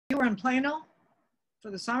were in Plano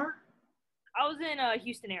for the summer? I was in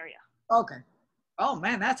Houston area. Okay. Oh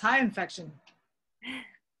man, that's high infection.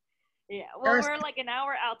 Yeah, well, we're like an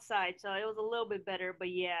hour outside, so it was a little bit better. But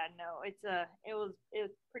yeah, no, it was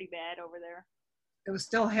pretty bad over there. It was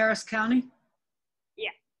still Harris County? Yeah.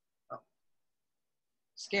 Oh.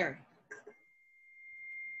 Scary.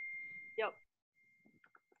 Yep.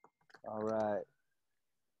 All right.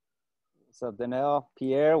 What's up, Danelle?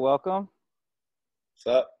 Pierre, welcome.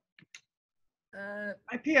 What's up?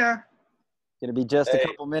 Hi, Pierre. Gonna be just a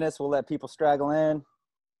couple minutes. We'll let people straggle in.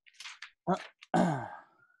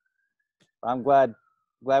 I'm glad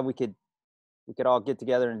we could all get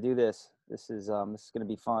together and do this. This is gonna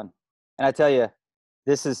be fun. And I tell you,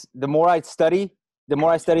 this is the more I study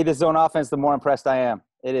this zone offense, the more impressed I am.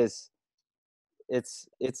 It's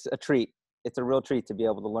a treat. It's a real treat to be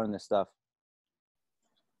able to learn this stuff.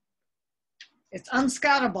 It's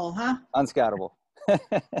unscoutable, huh? Unscoutable.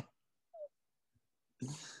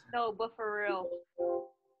 No, but for real,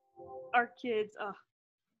 our kids,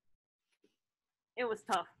 it was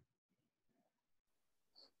tough.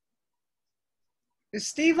 Is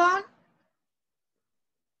Steve on?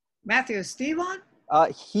 Matthew, is Steve on?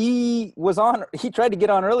 He was on. He tried to get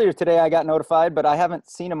on earlier today. I got notified, but I haven't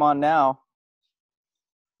seen him on now.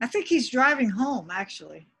 I think he's driving home,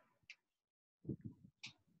 actually.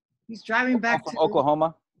 He's driving back from to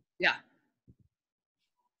Oklahoma. Yeah.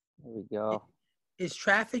 There we go. Is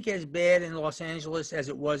traffic as bad in Los Angeles as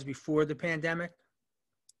it was before the pandemic?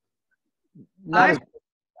 I don't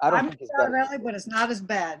I'm think it's in bad. LA, but it's not as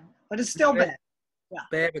bad. But it's still bad. Yeah.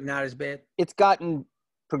 Bad, but not as bad. It's gotten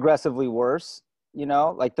progressively worse. You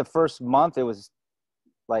know, like the first month, it was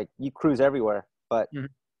like you cruise everywhere, but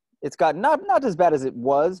it's gotten not as bad as it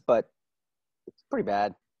was, but it's pretty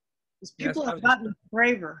bad. People have gotten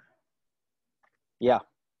braver. Yeah.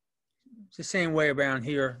 It's the same way around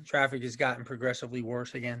here. Traffic has gotten progressively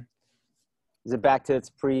worse again. Is it back to its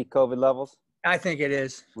pre-COVID levels? I think it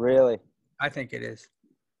is. Really? I think it is.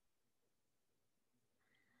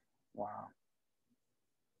 Wow.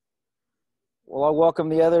 Well, I'll welcome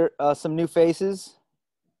the other, some new faces.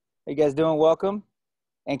 How you guys doing? Welcome.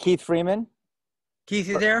 And Keith Freeman. Keith,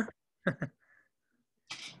 you there?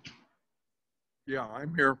 Yeah,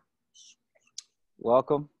 I'm here.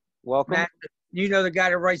 Welcome. Welcome. Matt, you know the guy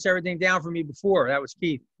that writes everything down for me before. That was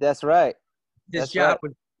Keith. That's right. This job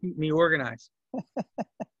would keep me organized.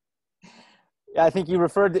 Yeah, I think you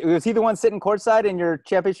referred to, was he the one sitting courtside in your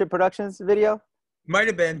championship productions video? Might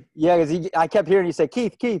have been. Yeah, because I kept hearing you say,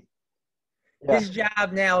 Keith. Yeah. His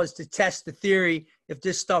job now is to test the theory if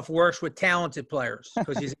this stuff works with talented players,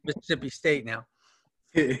 because he's at Mississippi State now.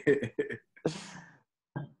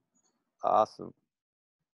 Awesome.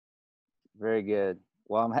 Very good.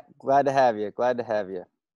 Well, I'm glad to have you. Glad to have you.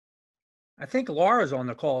 I think Laura's on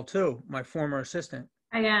the call too, my former assistant.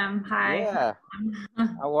 I am. Hi. Yeah.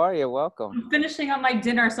 How are you? Welcome. I'm finishing up my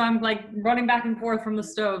dinner, so I'm like running back and forth from the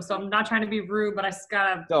stove. So I'm not trying to be rude, but I just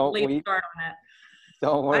got a late start on it.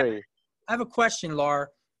 Don't worry. I have a question, Laura.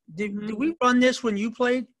 Did we run this when you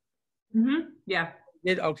played? Yeah.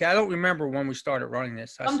 Okay, I don't remember when we started running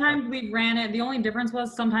this. Sometimes we ran it. The only difference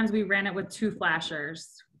was sometimes we ran it with 2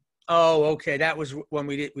 flashers. Oh, okay. That was when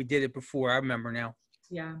we did it before. I remember now.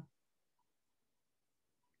 Yeah.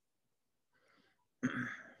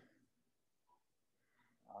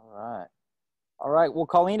 All right. Well,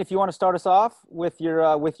 Colleen, if you want to start us off with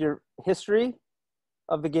your history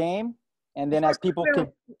of the game, and then as people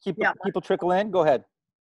people trickle in, go ahead.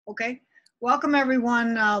 Okay. Welcome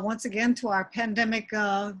everyone once again to our pandemic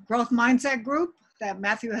growth mindset group that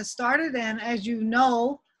Matthew has started. And as you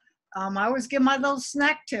know, I always give my little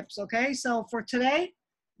snack tips. Okay. So for today,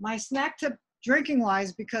 my snack tip drinking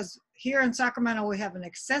wise, because here in Sacramento, we have an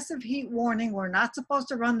excessive heat warning. We're not supposed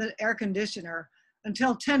to run the air conditioner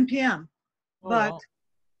until 10 p.m. But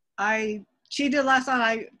I cheated last night.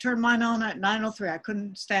 I turned mine on at 9:03. I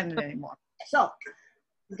couldn't stand it anymore. So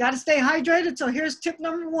you got to stay hydrated. So here's tip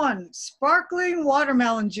number 1, sparkling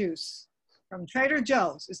watermelon juice from Trader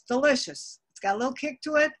Joe's. It's delicious. It's got a little kick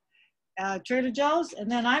to it, Trader Joe's. And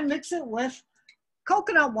then I mix it with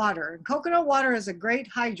coconut water. And coconut water is a great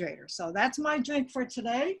hydrator. So that's my drink for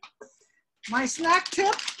today. My snack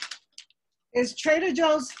tip is Trader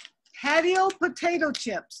Joe's patio potato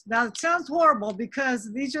chips. Now it sounds horrible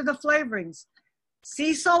because these are the flavorings: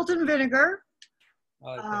 sea salt and vinegar,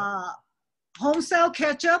 homestyle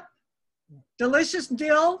ketchup, delicious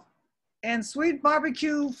dill, and sweet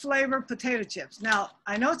barbecue flavor potato chips. Now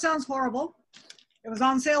I know it sounds horrible. It was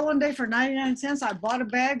on sale one day for 99 cents. I bought a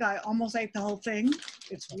bag. I almost ate the whole thing.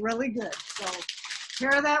 It's really good. So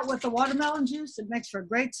pair that with the watermelon juice. It makes for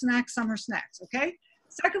great snacks, summer snacks, okay?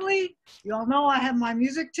 Secondly, you all know I have my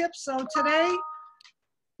music tips. So today,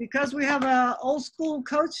 because we have an old school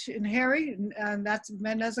coach in Harry, and that's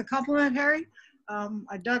meant as a compliment, Harry,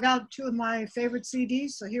 I dug out two of my favorite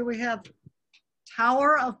CDs. So here we have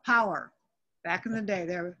Tower of Power. Back in the day,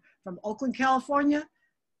 they're from Oakland, California.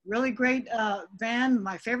 Really great band.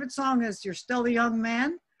 My favorite song is You're Still a Young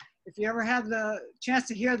Man. If you ever have the chance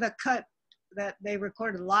to hear the cut that they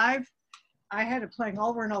recorded live, I had it playing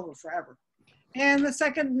over and over forever. And the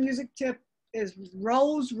second music tip is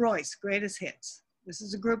Rolls Royce Greatest Hits. This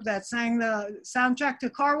is a group that sang the soundtrack to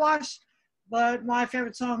Car Wash, but my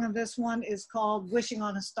favorite song on this one is called Wishing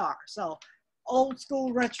on a Star. So old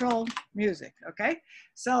school retro music, okay?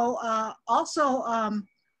 So also,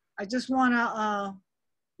 I just wanna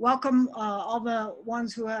welcome all the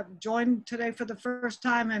ones who have joined today for the first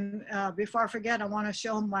time. And before I forget, I wanna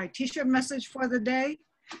show my t-shirt message for the day.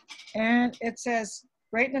 And it says,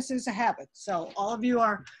 greatness is a habit. So all of you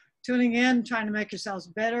are tuning in, trying to make yourselves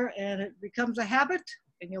better, and it becomes a habit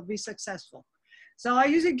and you'll be successful. So I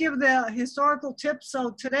usually give the historical tips.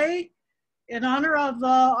 So today, in honor of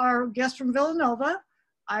our guest from Villanova,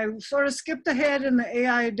 I sort of skipped ahead in the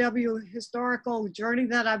AIW historical journey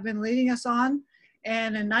that I've been leading us on.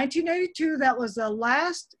 And in 1982, that was the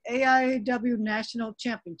last AIW National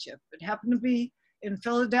Championship. It happened to be in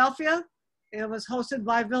Philadelphia. It was hosted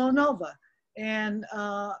by Villanova. And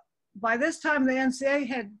by this time, the NCAA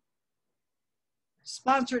had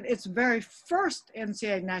sponsored its very first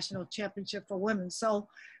NCAA National Championship for women. So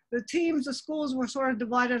the teams, the schools were sort of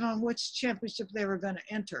divided on which championship they were going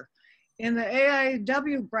to enter. In the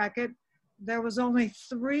AIW bracket, there was only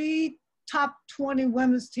 3 top 20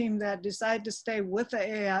 women's team that decided to stay with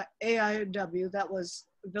the AIW. That was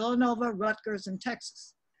Villanova, Rutgers, and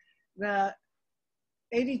Texas. The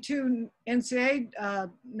 82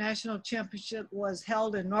 NCAA National Championship was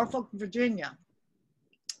held in Norfolk, Virginia.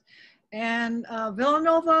 And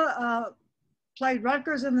Villanova played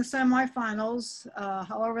Rutgers in the semifinals.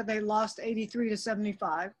 However, they lost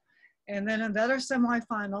 83-75. And then in the other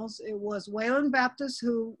semifinals, it was Wayland Baptist,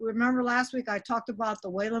 who, remember last week I talked about the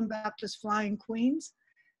Wayland Baptist Flying Queens.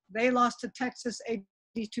 They lost to Texas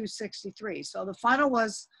 82-63. So the final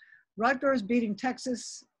was Rutgers beating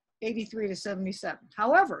Texas 83-77.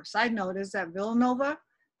 However, side note is that Villanova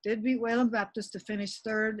did beat Wayland Baptist to finish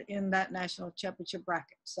 3rd in that national championship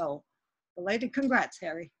bracket. So belated congrats,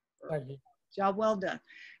 Harry. Thank you. Job well done.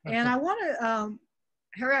 And I want to,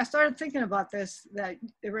 Harry, I started thinking about this, that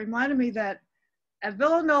it reminded me that at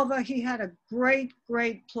Villanova, he had a great,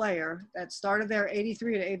 great player that started there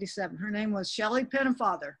 83-87. Her name was Shelley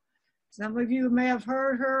Pennefather. Some of you may have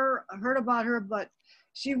heard about her, but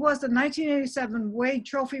she was the 1987 Wade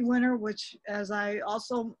Trophy winner, which, as I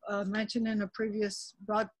also mentioned in a previous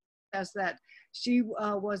broadcast, that she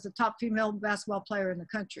was the top female basketball player in the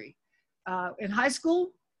country. In high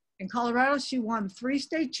school, in Colorado, she won 3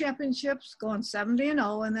 state championships, going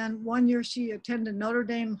 70-0, and then one year she attended Notre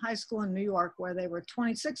Dame High School in New York, where they were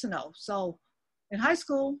 26-0. So in high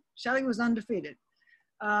school, Shelley was undefeated.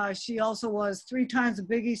 She also was 3 times the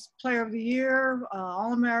Big East Player of the Year,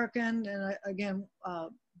 All-American, and again,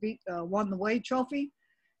 won the Wade Trophy.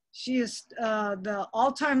 She is the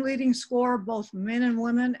all-time leading scorer, both men and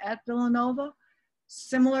women at Villanova,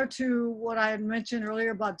 similar to what I had mentioned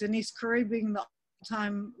earlier about Denise Curry being the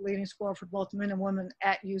all-time leading scorer for both men and women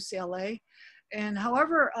at UCLA. And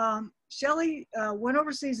however, Shelley went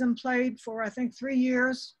overseas and played for, I think, 3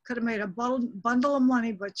 years, could have made a bundle of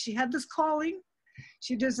money, but she had this calling.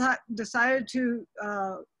 She decided to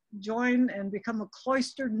join and become a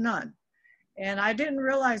cloistered nun. And I didn't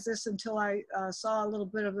realize this until I saw a little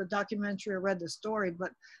bit of the documentary or read the story,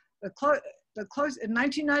 but in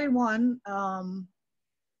 1991,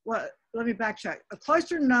 let me backtrack. A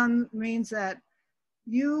cloistered nun means that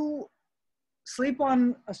you sleep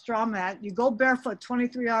on a straw mat, you go barefoot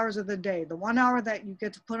 23 hours of the day. The 1 hour that you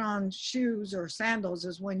get to put on shoes or sandals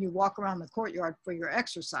is when you walk around the courtyard for your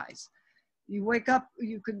exercise. You wake up,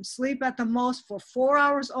 you can sleep at the most for 4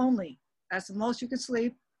 hours only. That's the most you can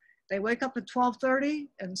sleep. They wake up at 12:30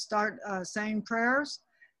 and start saying prayers.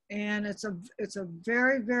 And it's a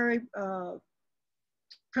very, very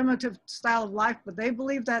primitive style of life, but they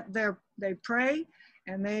believe that they pray,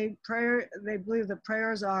 and they believe that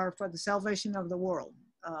prayers are for the salvation of the world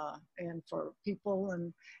and for people.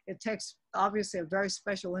 And it takes obviously a very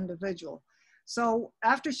special individual. So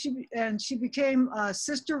after she became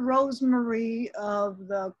Sister Rosemary of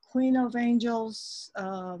the Queen of Angels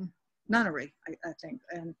nunnery, I think.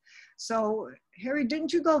 And so, Harry,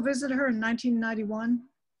 didn't you go visit her in 1991?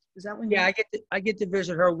 Is that when you? Yeah, I get to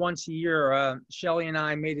visit her once a year. Shelley and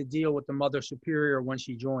I made a deal with the Mother Superior when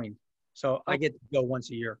she joined. So I get to go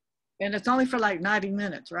once a year. And it's only for like 90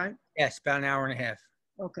 minutes, right? Yes, about an hour and a half.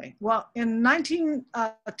 Okay. Well, in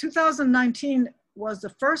 2019 was the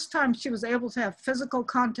first time she was able to have physical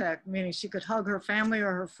contact, meaning she could hug her family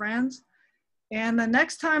or her friends. And the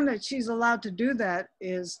next time that she's allowed to do that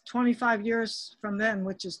is 25 years from then,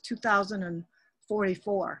 which is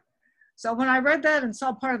 2044. So when I read that and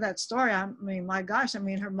saw part of that story, I mean, my gosh, I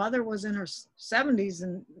mean, her mother was in her 70s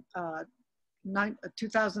in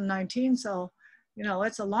 2019. So, you know,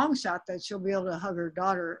 it's a long shot that she'll be able to hug her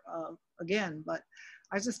daughter again. But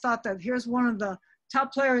I just thought that here's one of the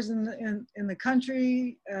top players in the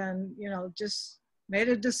country, and, you know, just made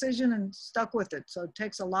a decision and stuck with it. So it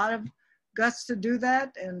takes a lot of guts to do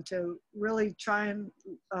that and to really try and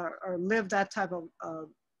or live that type of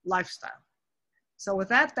lifestyle. So with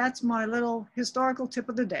that, that's my little historical tip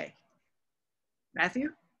of the day.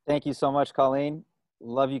 Matthew? Thank you so much, Colleen.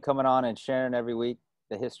 Love you coming on and sharing every week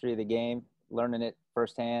the history of the game, learning it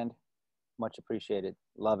firsthand. Much appreciated.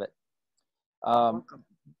 Love it. Welcome.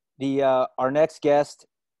 Our next guest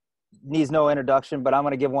needs no introduction, but I'm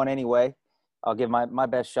going to give one anyway. I'll give my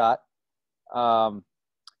best shot.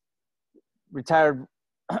 Retired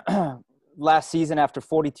last season after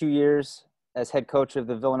 42 years as head coach of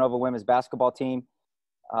the Villanova women's basketball team.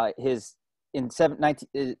 In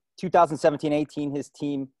 2017-18, his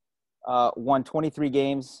team won 23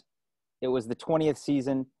 games. It was the 20th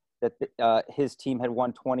season that his team had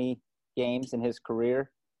won 20 games in his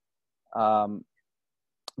career.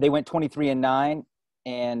 They went 23-9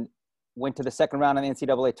 and went to the second round of the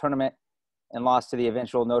NCAA tournament and lost to the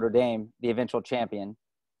eventual Notre Dame, the eventual champion.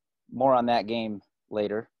 More on that game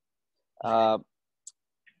later.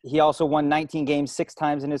 He also won 19 games 6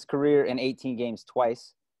 times in his career and 18 games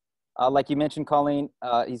twice. Like you mentioned, Colleen,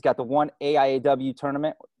 he's got the 1 AIAW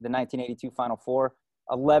tournament, the 1982 Final Four,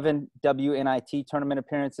 11 WNIT tournament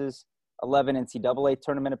appearances, 11 NCAA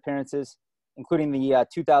tournament appearances, including the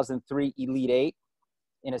 2003 Elite Eight,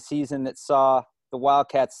 in a season that saw the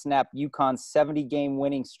Wildcats snap UConn's 70-game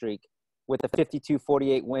winning streak with a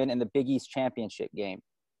 52-48 win in the Big East Championship game.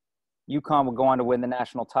 UConn would go on to win the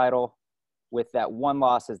national title with that one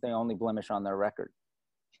loss as the only blemish on their record.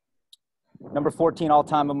 Number 14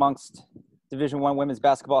 all-time amongst Division I women's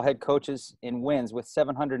basketball head coaches in wins with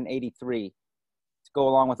 783 to go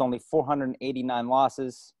along with only 489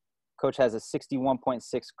 losses. Coach has a 61.6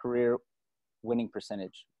 career winning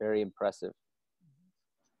percentage. Very impressive.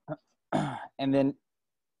 And then,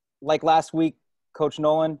 like last week, Coach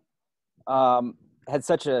Nolan had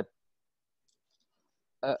such a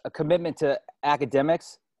commitment to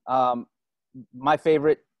academics. My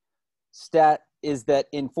favorite stat is that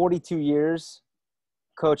in 42 years,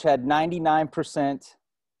 Coach had 99%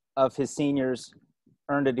 of his seniors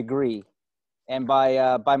earned a degree. And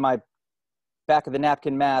by my back of the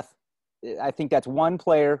napkin math, I think that's one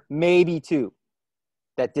player, maybe two,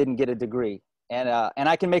 that didn't get a degree. And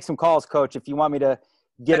I can make some calls, Coach, if you want me to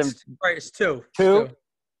get him. Right, it's two. Two?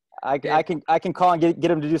 I can call and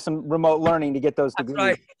get him to do some remote learning to get those degrees.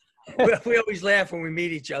 Right. We always laugh when we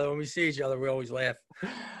meet each other. When we see each other, we always laugh.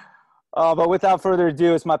 But without further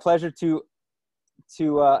ado, it's my pleasure to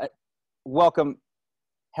welcome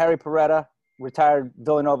Harry Perretta, retired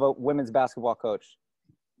Villanova women's basketball coach.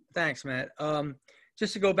 Thanks, Matt.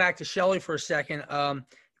 Just to go back to Shelley for a second,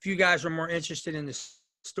 if you guys are more interested in this,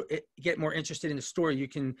 get more interested in the story, you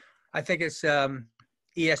can. I think it's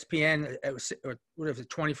ESPN, or whatever,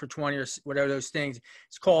 20 for 20 or whatever those things.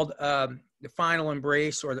 It's called The Final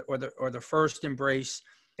Embrace or the First Embrace.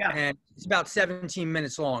 Yeah. And it's about 17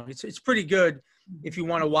 minutes long. It's pretty good if you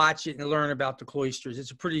want to watch it and learn about the Cloisters.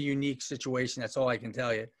 It's a pretty unique situation. That's all I can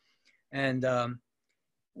tell you. And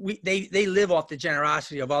they live off the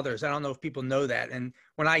generosity of others. I don't know if people know that. And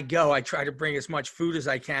when I go, I try to bring as much food as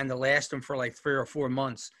I can to last them for like 3 or 4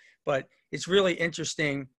 months. But it's really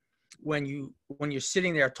interesting when you're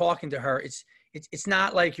sitting there talking to her. It's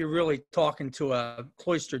not like you're really talking to a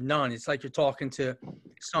cloistered nun. It's like you're talking to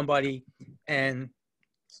somebody, and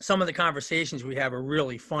some of the conversations we have are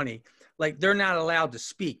really funny. Like, they're not allowed to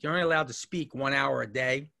speak. They're only allowed to speak 1 hour a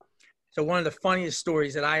day. So one of the funniest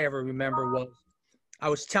stories that I ever remember was I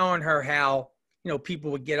was telling her how,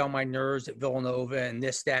 people would get on my nerves at Villanova and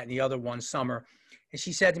this, that, and the other one summer. And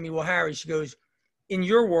she said to me, well, Harry, she goes, in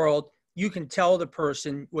your world, you can tell the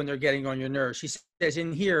person when they're getting on your nerves. She says,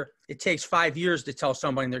 in here, it takes 5 years to tell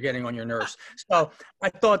somebody they're getting on your nerves. So I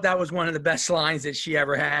thought that was one of the best lines that she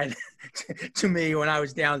ever had to me when I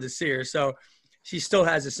was down to see her. So she still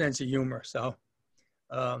has a sense of humor. So,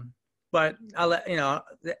 but I'll let,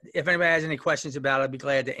 if anybody has any questions about it, I'd be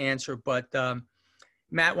glad to answer. But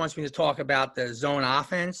Matt wants me to talk about the zone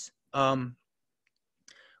offense.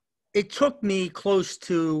 it took me close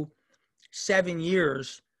to 7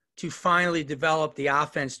 years to finally develop the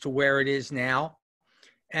offense to where it is now.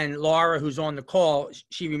 And Laura, who's on the call,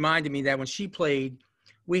 she reminded me that when she played,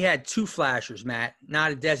 we had 2 flashers, Matt,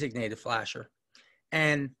 not a designated flasher.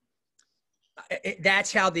 And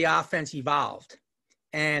that's how the offense evolved.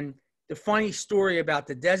 And the funny story about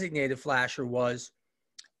the designated flasher was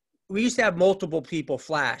we used to have multiple people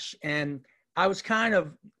flash. And I was kind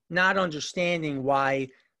of not understanding why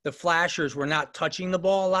the flashers were not touching the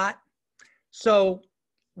ball a lot. So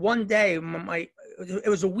one day, it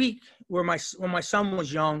was a week where when my son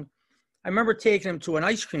was young, I remember taking him to an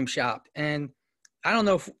ice cream shop, and I don't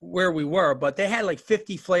know where we were, but they had like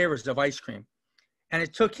 50 flavors of ice cream. And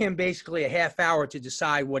it took him basically a half hour to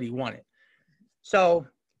decide what he wanted. So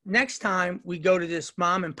next time we go to this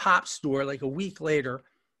mom and pop store, like a week later,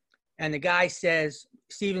 and the guy says,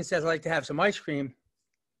 Steven says, I'd like to have some ice cream.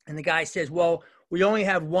 And the guy says, well, we only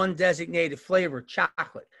have one designated flavor,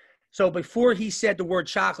 chocolate. So before he said the word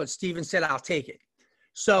chocolate, Steven said, I'll take it.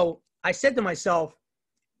 So I said to myself,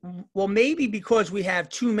 well, maybe because we have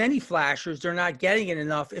too many flashers, they're not getting it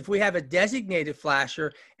enough. If we have a designated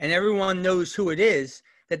flasher and everyone knows who it is,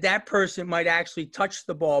 that person might actually touch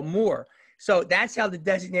the ball more. So that's how the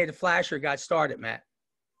designated flasher got started, Matt.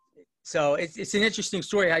 So it's an interesting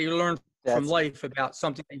story how you learn from life about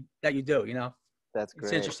something that you do, you know? That's great.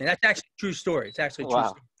 It's interesting. That's actually a true story. It's actually a true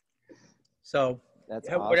story. So that's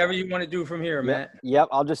whatever awesome. You want to do from here, Matt. Yep.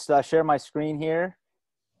 I'll just share my screen here,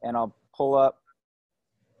 and I'll pull up.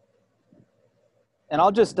 And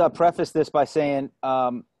I'll just preface this by saying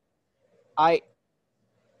I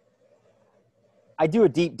do a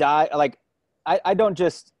deep dive. Like, I don't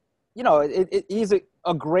just, you know, he's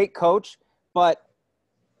a great coach, but,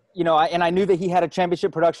 you know, and I knew that he had a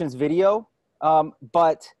Championship Productions video,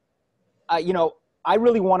 but, you know, I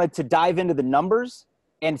really wanted to dive into the numbers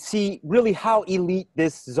and see really how elite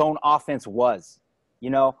this zone offense was,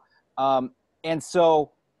 you know? And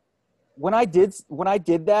so when I did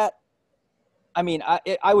that, I mean,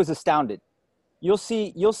 I was astounded. You'll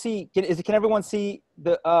see, can everyone see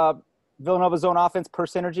the Villanova zone offense per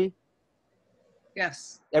synergy?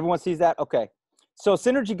 Yes. Everyone sees that? Okay. So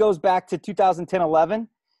synergy goes back to 2010-11,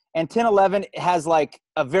 and 10-11 has like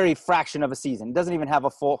a very fraction of a season. It doesn't even have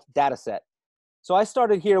a full data set. So I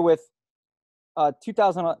started here with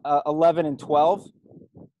 2011 and 12,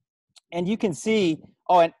 and you can see,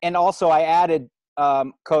 and also I added,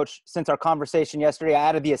 Coach, since our conversation yesterday, I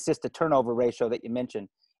added the assist to turnover ratio that you mentioned.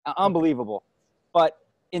 Unbelievable. But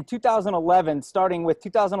in 2011, starting with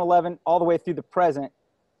 2011 all the way through the present,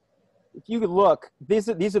 if you could look, these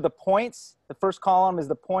are the points. The first column is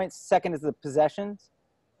the points. Second is the possessions.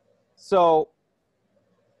 So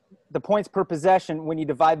the points per possession, when you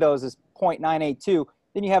divide those, is 0.982.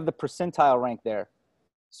 Then you have the percentile rank there.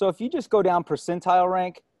 So if you just go down percentile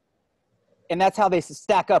rank, and that's how they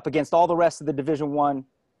stack up against all the rest of the Division I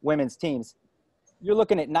women's teams, you're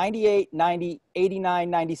looking at 98, 90, 89,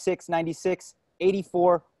 96, 96,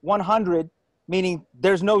 84, 100, meaning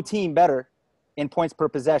there's no team better in points per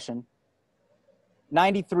possession,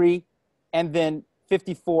 93, and then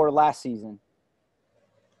 54 last season.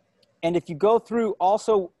 And if you go through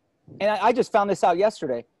also, and I just found this out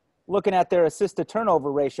yesterday, looking at their assist to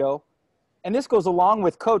turnover ratio, and this goes along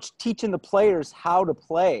with coach teaching the players how to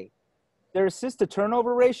play. Their assist to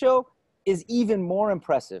turnover ratio is even more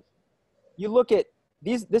impressive. You look at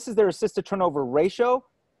these, this is their assist to turnover ratio,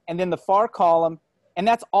 and then the far column, and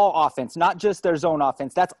that's all offense, not just their zone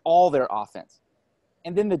offense. That's all their offense.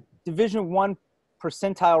 And then the Division I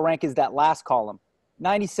percentile rank is that last column,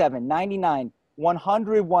 97, 99,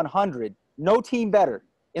 100, 100. No team better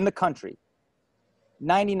in the country.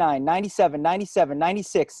 99, 97, 97,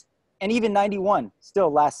 96, and even 91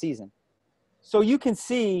 still last season. So you can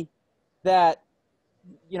see that,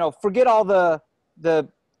 you know, forget all the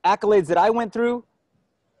accolades that I went through.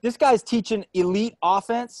 This guy's teaching elite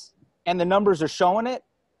offense, and the numbers are showing it.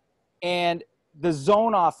 And the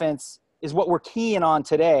zone offense is what we're keying on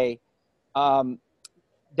today.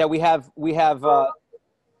 That we have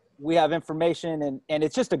information, and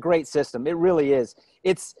it's just a great system. It really is.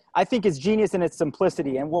 I think it's genius in its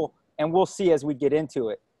simplicity, and we'll see as we get into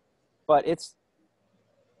it. But it's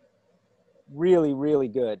really, really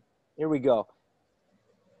good. Here we go.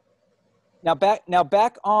 Now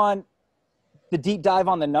back on the deep dive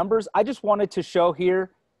on the numbers. I just wanted to show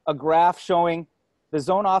here a graph showing the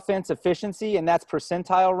zone offense efficiency, and that's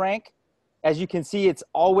percentile rank. As you can see, it's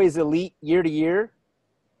always elite year to year.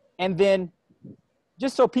 And then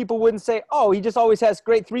just so people wouldn't say, oh, he just always has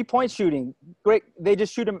great three-point shooting. Great, they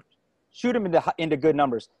just shoot him into good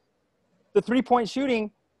numbers. The three-point shooting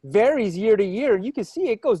varies year to year. You can see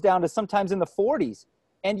it goes down to sometimes in the 40s.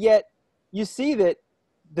 And yet you see that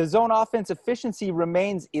the zone offense efficiency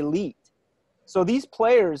remains elite. So these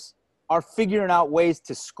players are figuring out ways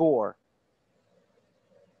to score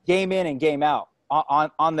game in and game out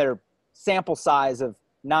on their sample size of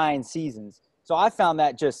 9 seasons. So I found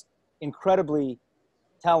that just incredibly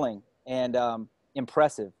telling and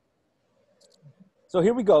impressive. So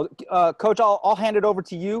here we go. Coach, I'll hand it over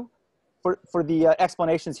to you for the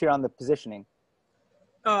explanations here on the positioning.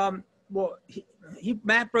 Well,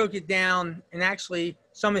 Matt broke it down, and actually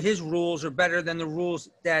some of his rules are better than the rules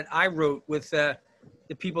that I wrote with the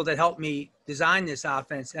people that helped me design this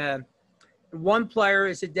offense. One player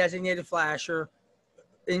is a designated flasher.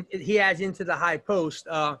 He adds into the high post.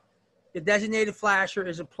 The designated flasher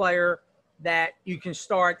is a player that you can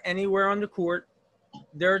start anywhere on the court.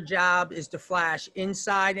 Their job is to flash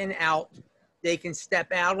inside and out. They can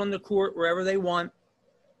step out on the court wherever they want.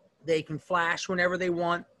 They can flash whenever they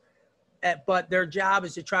want. But their job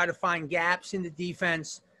is to try to find gaps in the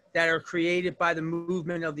defense that are created by the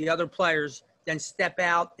movement of the other players, then step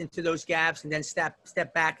out into those gaps and then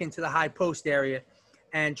step back into the high post area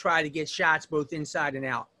and try to get shots both inside and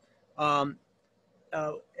out.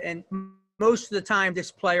 And most of the time,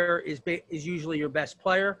 this player is usually your best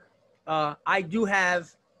player. I do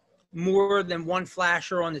have more than one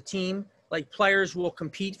flasher on the team. Like, players will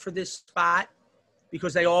compete for this spot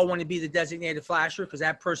because they all want to be the designated flasher, because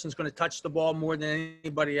that person's going to touch the ball more than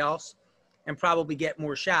anybody else and probably get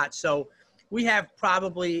more shots. So we have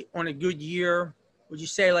probably, on a good year, would you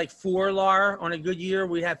say like 4, Laura? On a good year,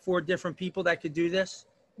 we have 4 different people that could do this?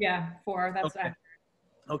 Yeah, 4. That's accurate.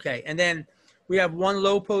 Okay. And then we have 1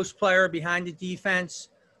 low post player behind the defense.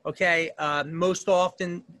 Okay. Most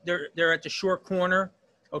often they're at the short corner.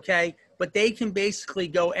 Okay. But they can basically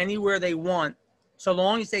go anywhere they want, so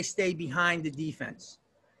long as they stay behind the defense.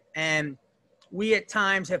 And we at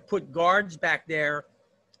times have put guards back there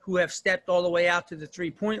who have stepped all the way out to the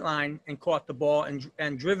 3-point line and caught the ball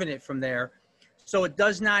and driven it from there. So it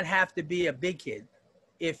does not have to be a big kid.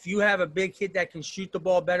 If you have a big kid that can shoot the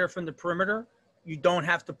ball better from the perimeter, you don't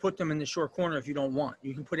have to put them in the short corner if you don't want.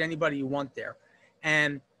 You can put anybody you want there.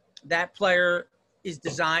 And that player is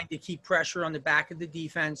designed to keep pressure on the back of the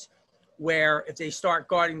defense, where if they start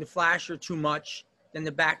guarding the flasher too much, then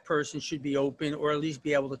the back person should be open or at least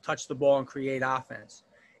be able to touch the ball and create offense.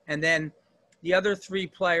 And then the other 3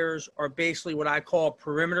 players are basically what I call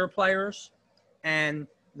perimeter players. And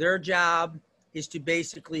their job is to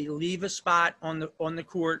basically leave a spot on the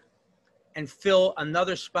court and fill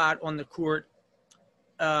another spot on the court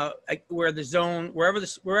where the zone, wherever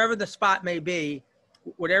the spot may be,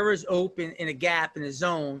 whatever is open in a gap in a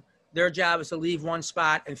zone, their job is to leave one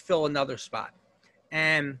spot and fill another spot.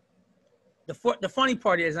 And the funny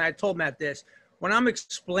part is, and I told Matt this, when I'm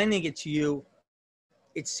explaining it to you,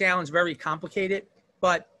 it sounds very complicated,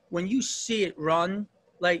 but when you see it run,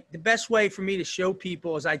 like, the best way for me to show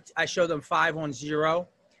people is I show them 5-on-0.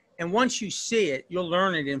 And once you see it, you'll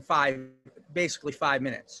learn it in basically 5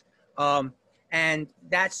 minutes. And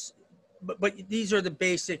that's, but these are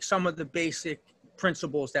some of the basic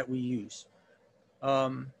principles that we use.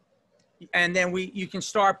 And then you can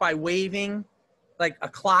start by waving, like a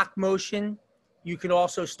clock motion. You can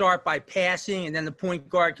also start by passing, and then the point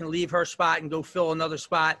guard can leave her spot and go fill another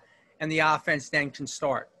spot, and the offense then can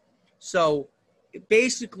start. So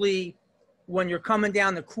basically, when you're coming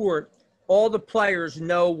down the court, all the players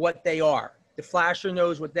know what they are. The flasher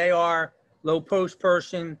knows what they are, low post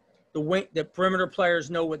person, the perimeter players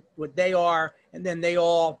know what they are, and then they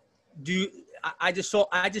all do. I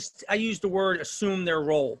use the word assume their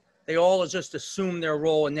role. They all just assume their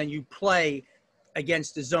role, and then you play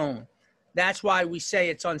against the zone. That's why we say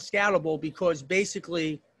it's unscoutable, because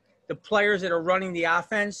basically the players that are running the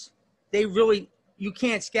offense, you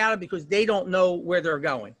can't scout it because they don't know where they're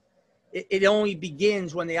going. It only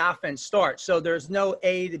begins when the offense starts. So there's no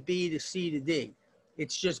A to B to C to D.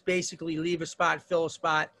 It's just basically leave a spot, fill a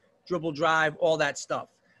spot, dribble, drive, all that stuff.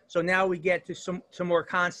 So now we get to some more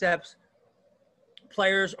concepts.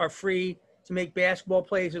 Players are free to make basketball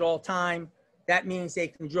plays at all time. That means they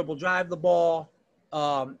can dribble, drive the ball.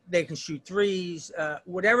 They can shoot threes.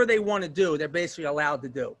 Whatever they want to do, they're basically allowed to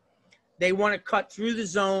do. They want to cut through the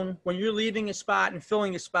zone. When you're leaving a spot and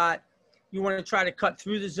filling a spot, you want to try to cut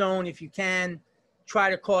through the zone if you can, try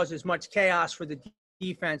to cause as much chaos for the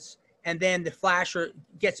defense, and then the flasher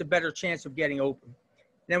gets a better chance of getting open.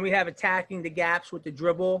 Then we have attacking the gaps with the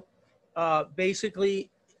dribble. Basically,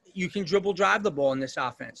 you can dribble drive the ball in this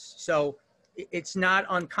offense. So it's not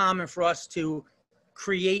uncommon for us to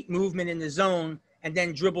create movement in the zone and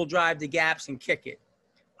then dribble drive the gaps and kick it.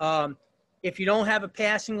 If you don't have a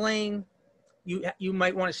passing lane, you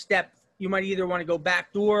might want to step. You might either want to go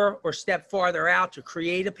back door or step farther out to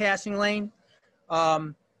create a passing lane.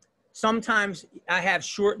 Sometimes I have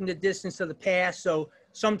shortened the distance of the pass, so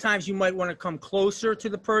sometimes you might want to come closer to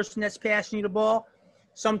the person that's passing you the ball.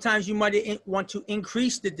 Sometimes you might want to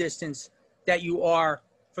increase the distance that you are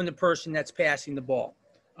from the person that's passing the ball.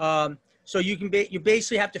 So you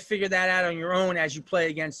basically have to figure that out on your own as you play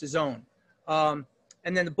against the zone. And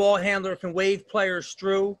then the ball handler can wave players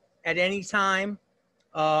through at any time.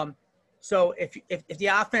 So if the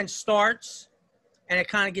offense starts and it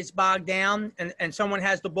kind of gets bogged down and someone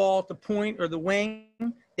has the ball at the point or the wing,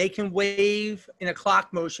 they can wave in a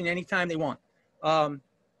clock motion anytime they want. On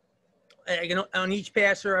each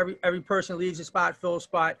passer, every person leaves a spot, fill a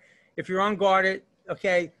spot. If you're unguarded,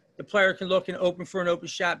 okay, the player can look and open for an open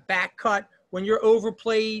shot. Back cut, when you're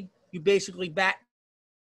overplayed, you basically back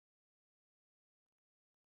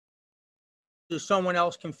so someone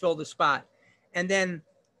else can fill the spot. And then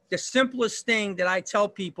the simplest thing that I tell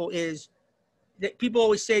people is that people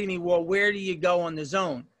always say to me, well, where do you go on the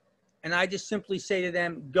zone? And I just simply say to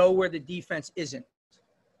them, go where the defense isn't.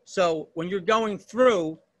 So when you're going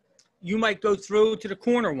through, you might go through to the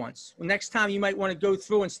corner once. Well, next time you might want to go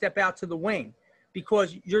through and step out to the wing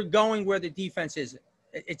because you're going where the defense isn't.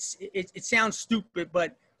 It sounds stupid,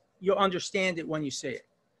 but you'll understand it when you see it.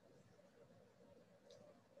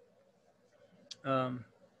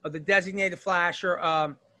 Of the designated flasher,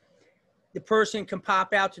 the person can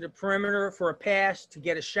pop out to the perimeter for a pass to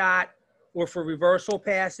get a shot or for reversal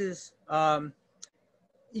passes.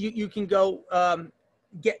 You can go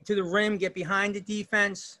get to the rim, get behind the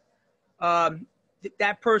defense.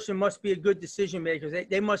 That person must be a good decision maker.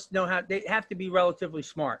 They must know how, they have to be relatively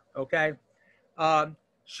smart, okay?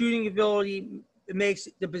 Shooting ability makes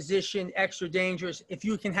the position extra dangerous. If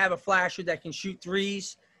you can have a flasher that can shoot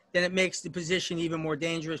threes, then it makes the position even more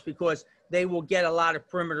dangerous because they will get a lot of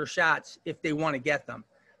perimeter shots if they want to get them.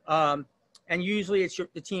 And usually it's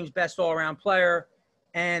the team's best all-around player.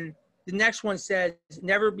 And the next one says,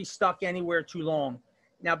 never be stuck anywhere too long.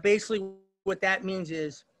 Now, basically what that means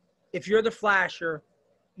is if you're the flasher,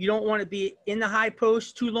 you don't want to be in the high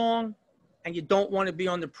post too long and you don't want to be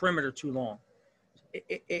on the perimeter too long.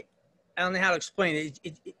 I don't know how to explain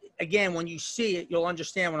it. Again, when you see it, you'll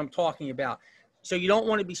understand what I'm talking about. So you don't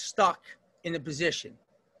want to be stuck in the position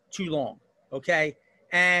too long, okay?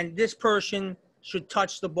 And this person should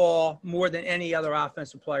touch the ball more than any other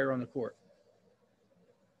offensive player on the court.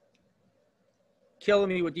 Killing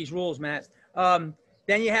me with these rules, Matt.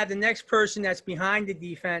 Then you have the next person that's behind the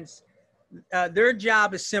defense. Their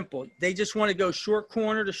job is simple. They just want to go short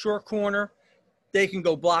corner to short corner. They can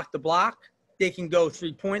go block to block. They can go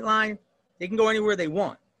three-point line. They can go anywhere they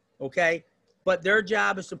want, okay? But their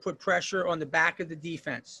job is to put pressure on the back of the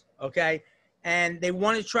defense, okay? And they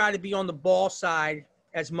want to try to be on the ball side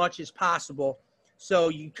as much as possible. So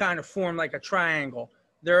you kind of form like a triangle.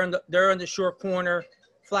 They're in the short corner,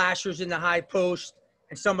 flashers in the high post,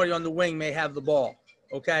 and somebody on the wing may have the ball,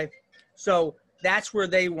 okay? So that's where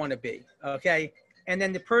they want to be, okay? And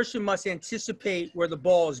then the person must anticipate where the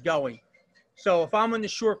ball is going. So if I'm in the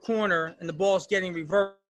short corner and the ball's getting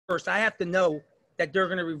reversed, I have to know that they're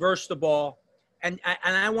going to reverse the ball. And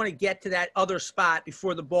I want to get to that other spot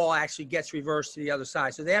before the ball actually gets reversed to the other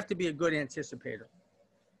side. So they have to be a good anticipator.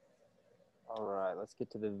 All right, let's get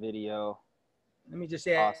to the video. Let me just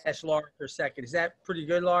ask Laura for a second. Is that pretty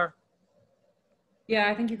good, Laura? Yeah,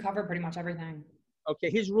 I think you covered pretty much everything. Okay,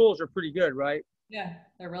 his rules are pretty good, right? Yeah,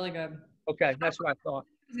 they're really good. Okay, that's what I thought.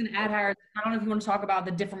 I was going to add, Harris, I don't know if you want to talk about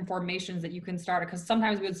the different formations that you can start, because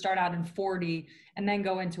sometimes we would start out in 40 and then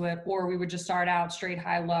go into it, or we would just start out straight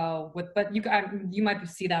high-low. But you might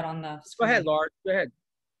see that on the screen. Go ahead, Laura. Go ahead.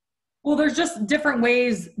 Well, there's just different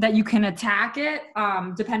ways that you can attack it,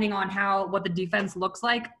 depending on what the defense looks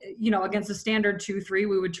like. You know, against a standard 2-3,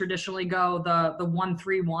 we would traditionally go the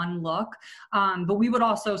 1-3-1 look. But we would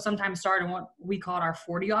also sometimes start in what we called our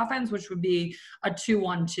 40 offense, which would be a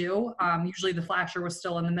 2-1-2. Usually the flasher was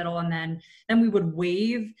still in the middle, and then we would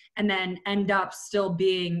wave and then end up still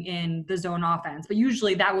being in the zone offense. But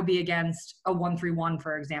usually that would be against a 1-3-1,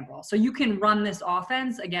 for example. So you can run this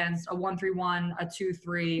offense against a 1-3-1, a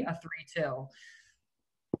 2-3, a 3-2.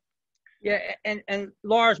 Yeah, and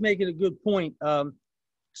Laura's making a good point.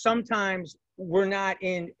 Sometimes we're not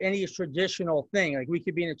in any traditional thing. Like we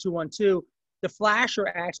could be in a 2-1-2. The flasher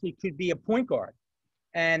actually could be a point guard,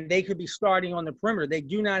 and they could be starting on the perimeter. They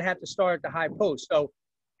do not have to start at the high post. So,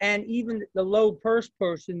 and even the low post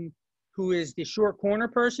person who is the short corner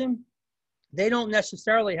person, they don't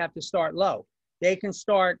necessarily have to start low. They can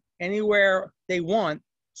start anywhere they want,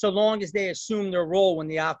 so long as they assume their role when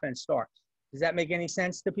the offense starts. Does that make any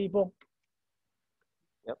sense to people?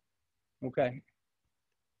 Yep. Okay.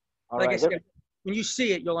 All like right. I said, when you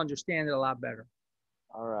see it, you'll understand it a lot better.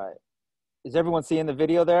 All right. Is everyone seeing the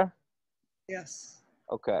video there? Yes.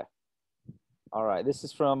 Okay. All right. This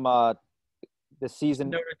is from the season.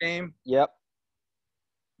 Notre Dame. Yep.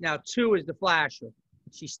 Now 2 is the flasher.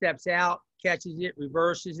 She steps out, catches it,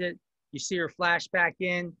 reverses it. You see her flash back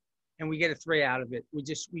in, and we get a 3 out of it.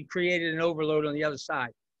 We created an overload on the other side.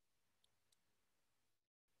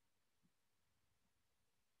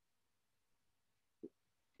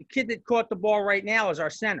 The kid that caught the ball right now is our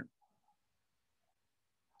center.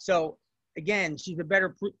 So again, she's a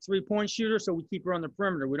better 3-point shooter, so we keep her on the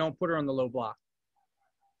perimeter. We don't put her on the low block.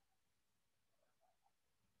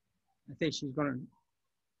 I think she's going to.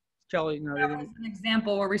 Kelly, no, that was an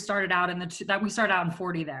example where we started out in we started out in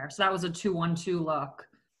 40 there. So that was a 2-1-2 look.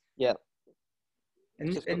 Yeah.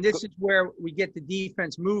 And this is where we get the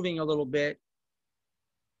defense moving a little bit.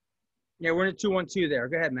 Yeah, we're in a 2-1-2 there.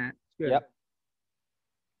 Go ahead, Matt. Good. Yep.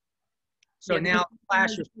 So now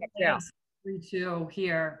Flasher steps out. 3-2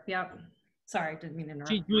 here. Yep. Sorry, didn't mean to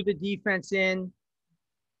interrupt. She drew the defense in,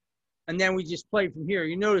 and then we just play from here.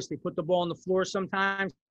 You notice they put the ball on the floor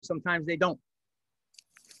sometimes they don't.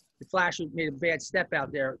 The Flasher made a bad step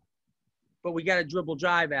out there, but we got a dribble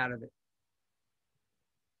drive out of it.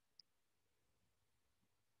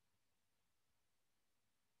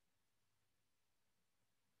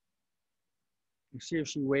 Let's see if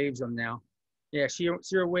she waves them now. Yeah, she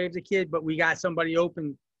waves the kid, but we got somebody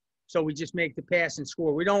open, so we just make the pass and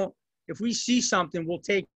score. We don't. If we see something, we'll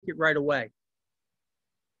take it right away.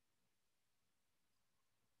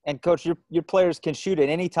 And coach, your players can shoot at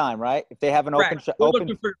any time, right? If they have an open shot. We're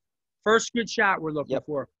looking for first good shot. We're looking Yep.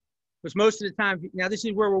 for. Because most of the time, now this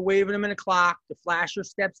is where we're waving them in a clock. The Flasher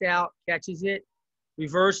steps out, catches it,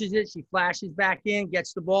 reverses it. She flashes back in,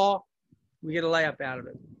 gets the ball. We get a layup out of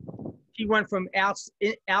it. She went from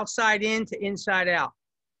outside in to inside out.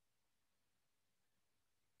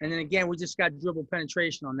 And then again, we just got dribble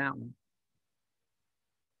penetration on that one.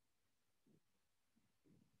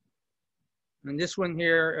 And this one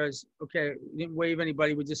here is, okay, we didn't wave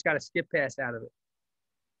anybody. We just got a skip pass out of it.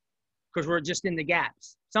 Because we're just in the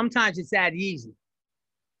gaps. Sometimes it's that easy.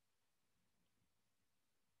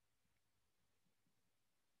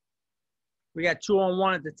 We got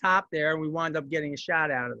 2-on-1 at the top there, and we wound up getting a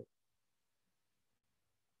shot out of it.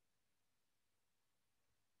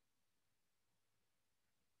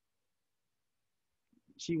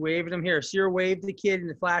 She waved him here. See her wave the kid and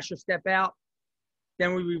the Flasher step out.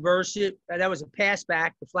 Then we reverse it. That was a pass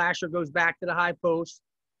back. The Flasher goes back to the high post.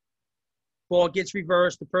 Ball gets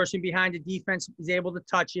reversed. The person behind the defense is able to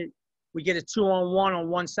touch it. We get a 2-on-1 on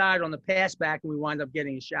one side on the pass back, and we wind up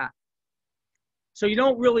getting a shot. So you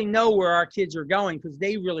don't really know where our kids are going because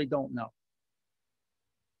they really don't know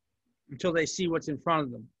until they see what's in front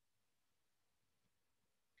of them.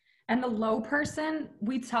 And the low person,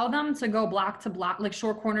 we tell them to go block to block, like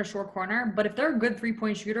short corner. But if they're a good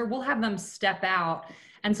 3-point shooter, we'll have them step out.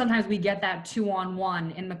 And sometimes we get that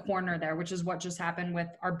 2-on-1 in the corner there, which is what just happened with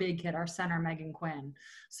our big kid, our center, Megan Quinn.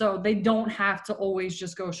 So they don't have to always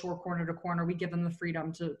just go short corner to corner. We give them the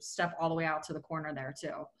freedom to step all the way out to the corner there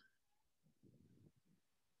too.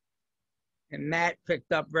 And Matt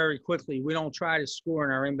picked up very quickly. We don't try to score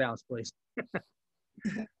in our inbounds place.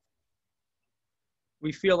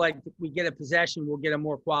 We feel like if we get a possession, we'll get a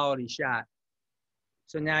more quality shot.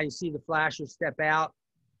 So now you see the Flasher step out.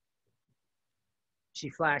 She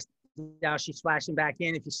flashed. Now she's flashing back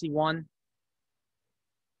in if you see one.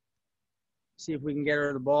 See if we can get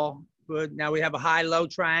her the ball. Good. Now we have a high-low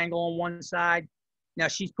triangle on one side. Now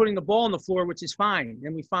she's putting the ball on the floor, which is fine.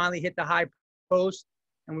 Then we finally hit the high post,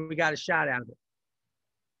 and we got a shot out of it.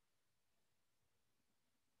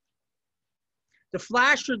 The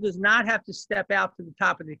Flasher does not have to step out to the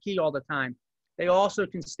top of the key all the time. They also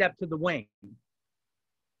can step to the wing.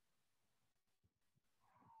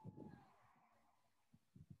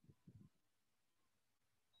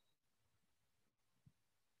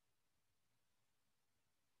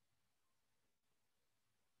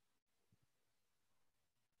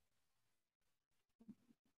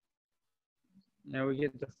 Now we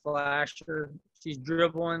get the Flasher. She's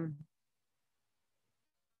dribbling.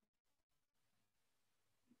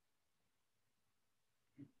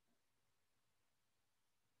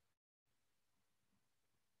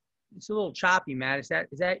 It's a little choppy, Matt. Is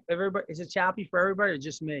that everybody? Is it choppy for everybody or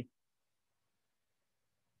just me?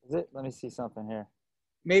 Is it? Let me see something here.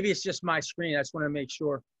 Maybe it's just my screen. I just want to make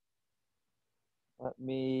sure. Let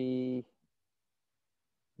me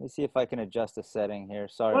see if I can adjust the setting here.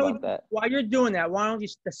 Sorry about that. While you're doing that, why don't you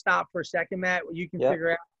stop for a second, Matt? You can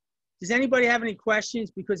figure out. Does anybody have any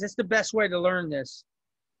questions? Because that's the best way to learn this.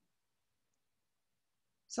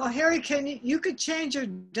 So Harry, you could change your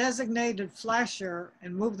designated flasher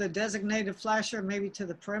and move the designated flasher maybe to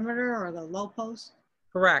the perimeter or the low post?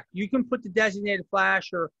 Correct. You can put the designated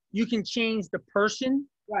flasher. You can change the person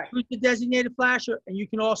who's the designated flasher, and you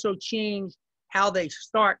can also change how they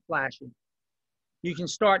start flashing. You can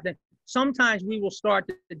start that. Sometimes we will start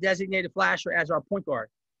the designated flasher as our point guard.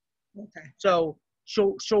 Okay. So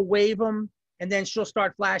she'll wave them, and then she'll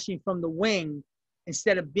start flashing from the wing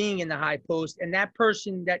instead of being in the high post. And that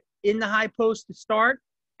person that in the high post to start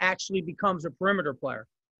actually becomes a perimeter player.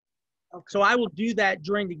 Okay. So I will do that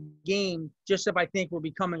during the game, just if I think we're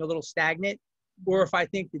becoming a little stagnant, or if I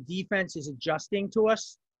think the defense is adjusting to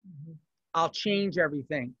us, I'll change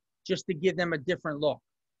everything just to give them a different look.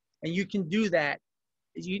 And you can do that.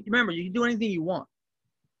 Remember, you can do anything you want.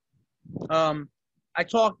 I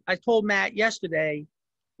told Matt yesterday,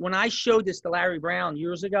 when I showed this to Larry Brown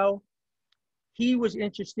years ago, he was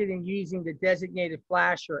interested in using the designated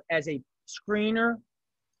flasher as a screener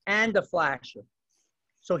and a flasher.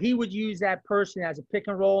 So he would use that person as a pick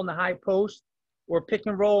and roll in the high post or pick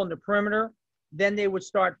and roll in the perimeter. Then they would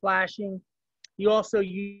start flashing. He also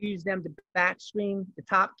used them to back screen the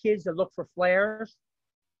top kids to look for flares.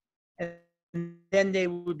 And then they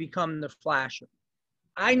would become the flasher.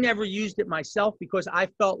 I never used it myself because I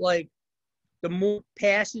felt like the more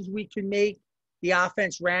passes we could make, the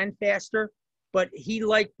offense ran faster. But he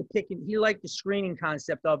liked the screening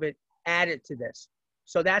concept of it added to this.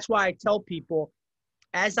 So that's why I tell people,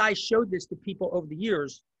 as I showed this to people over the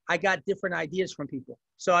years, I got different ideas from people.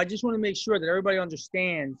 So I just want to make sure that everybody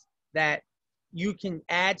understands that you can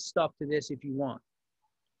add stuff to this if you want,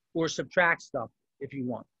 or subtract stuff if you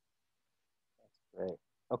want. That's great.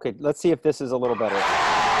 Okay, let's see if this is a little better. Is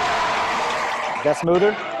that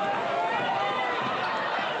smoother?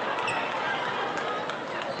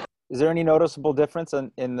 Is there any noticeable difference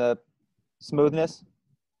in the smoothness?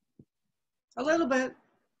 A little bit.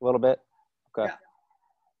 A little bit? Okay. Yeah.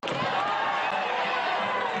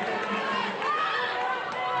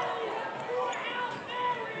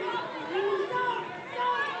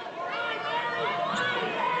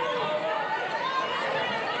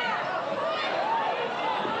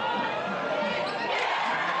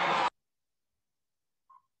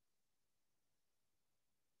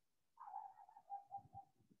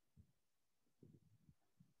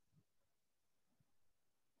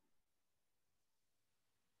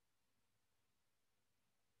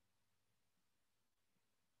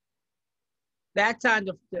 That time,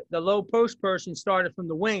 the low post person started from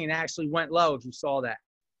the wing and actually went low, if you saw that.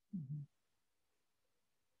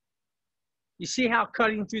 You see how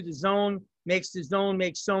cutting through the zone makes the zone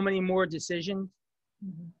make so many more decisions?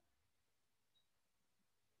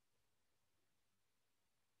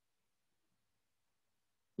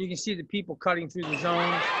 You can see the people cutting through the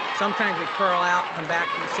zone. Sometimes they curl out, come back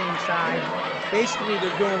to the same side. Basically,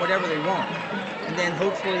 they're doing whatever they want. And then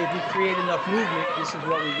hopefully, if we create enough movement, this is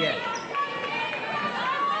what we get.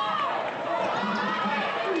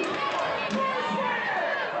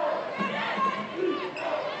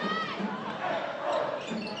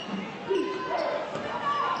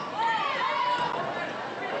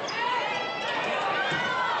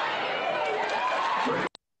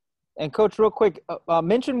 And Coach, real quick,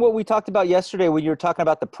 mention what we talked about yesterday when you were talking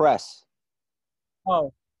about the press.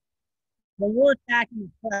 Oh, when we're attacking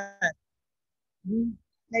the press, we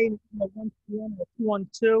stay in a 1-2-1 or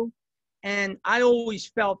 2-on-2. And I always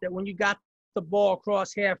felt that when you got the ball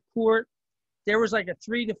across half court, there was like a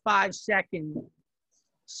 3 to 5 second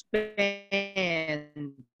span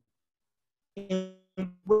in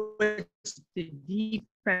which the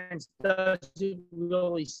defense doesn't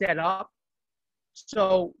really set up.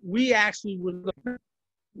 So we actually would look,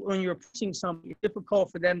 when you're pushing something, it's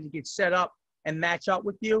difficult for them to get set up and match up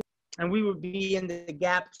with you. And we would be in the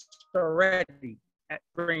gaps already at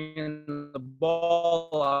bringing the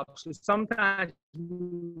ball up. So sometimes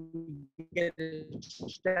we get a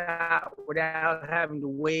shot without having to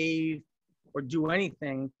wave or do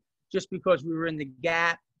anything, just because we were in the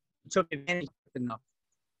gap, took advantage enough.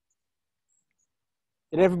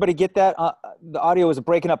 Did everybody get that? The audio was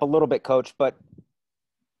breaking up a little bit, Coach, but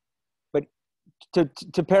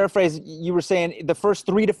to paraphrase, you were saying the first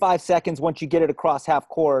 3 to 5 seconds, once you get it across half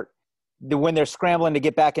court, when they're scrambling to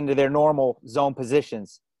get back into their normal zone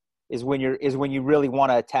positions, is when you really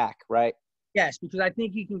want to attack, right? Yes, because I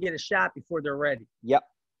think you can get a shot before they're ready. Yep.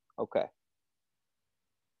 Okay.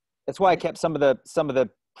 That's why I kept some of the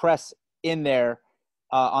press in there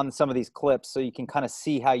on some of these clips, so you can kind of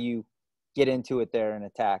see how you get into it there and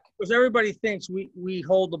attack. Because everybody thinks we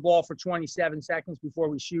hold the ball for 27 seconds before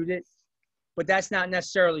we shoot it, but that's not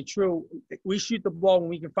necessarily true. We shoot the ball when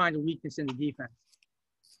we can find a weakness in the defense.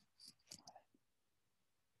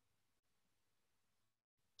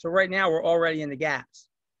 So right now we're already in the gaps.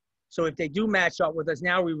 So if they do match up with us,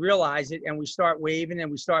 now we realize it and we start waving and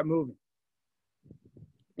we start moving.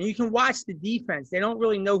 And you can watch the defense. They don't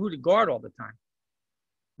really know who to guard all the time.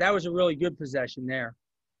 That was a really good possession there.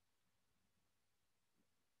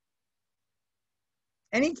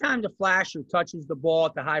 Anytime the flasher touches the ball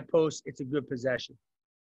at the high post, it's a good possession.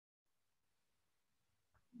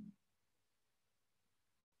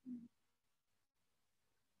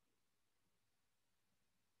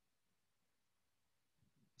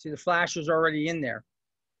 See, the flasher's already in there.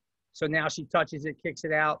 So now she touches it, kicks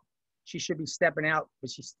it out. She should be stepping out, but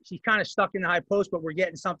she's kind of stuck in the high post, but we're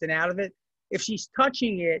getting something out of it. If she's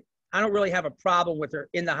touching it, I don't really have a problem with her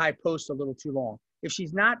in the high post a little too long. If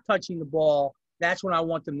she's not touching the ball, that's when I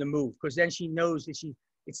want them to move, because then she knows that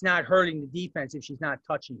it's not hurting the defense if she's not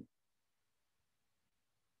touching it.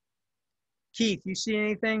 Keith, you see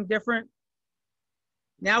anything different?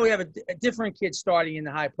 Now we have a different kid starting in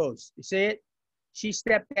the high post. You see it? She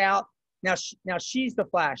stepped out. Now she's the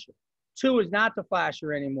flasher. 2 is not the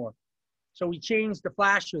flasher anymore. So we changed the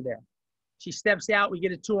flasher there. She steps out. We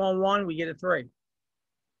get a 2-on-1. We get a 3.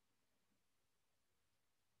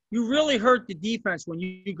 You really hurt the defense when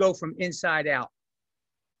you go from inside out.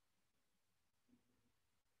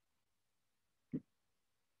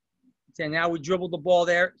 So now we dribbled the ball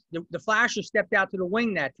there. The flasher stepped out to the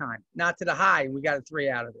wing that time, not to the high, and we got a 3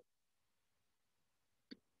 out of it.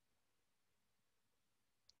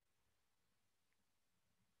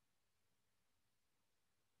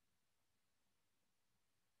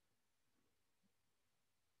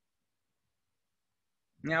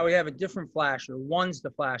 Now we have a different flasher. 1's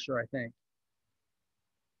the flasher, I think.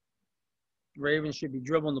 Raven should be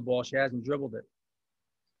dribbling the ball. She hasn't dribbled it.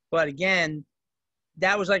 But again,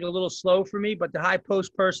 that was like a little slow for me, but the high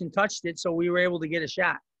post person touched it, so we were able to get a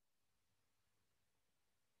shot.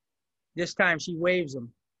 This time she waves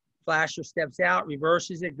them. Flasher steps out,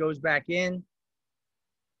 reverses it, goes back in.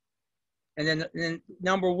 And then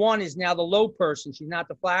number 1 is now the low person. She's not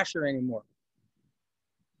the flasher anymore.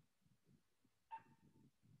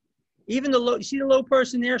 Even the low, you see the low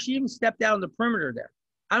person there? She even stepped out on the perimeter there.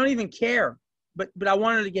 I don't even care, but I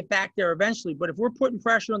want her to get back there eventually. But if we're putting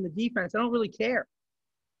pressure on the defense, I don't really care.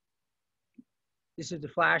 This is the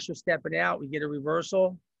flasher stepping out. We get a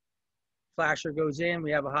reversal. Flasher goes in.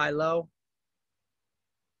 We have a high-low.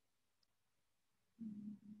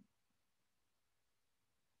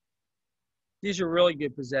 These are really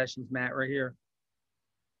good possessions, Matt, right here.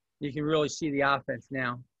 You can really see the offense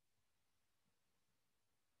now.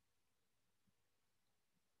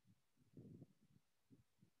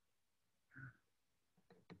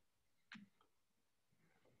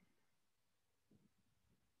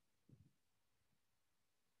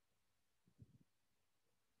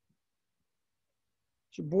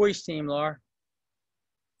 It's your boys' team, Laura.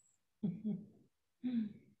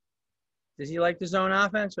 Does he like the zone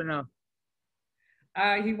offense or no?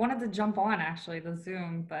 He wanted to jump on, actually, the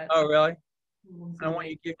Zoom, but... Oh, really? I don't want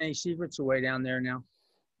you giving any secrets away down there now.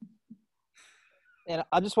 And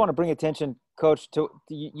I just want to bring attention, Coach, to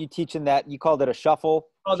you teaching that. You called it a shuffle.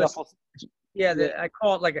 Oh, shuffle. Yeah, I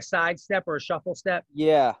call it like a side step or a shuffle step.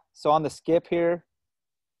 Yeah. So on the skip here.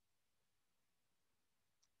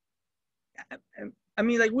 I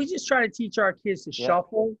mean, like, we just try to teach our kids to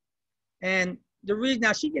shuffle. And the reason,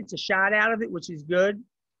 now she gets a shot out of it, which is good,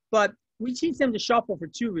 but we teach them to shuffle for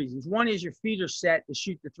 2 reasons. One is your feet are set to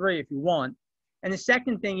shoot the 3 if you want. And the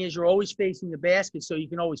second thing is you're always facing the basket so you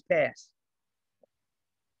can always pass.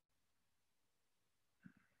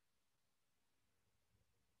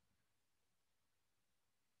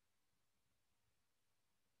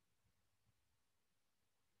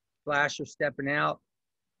 Flasher stepping out.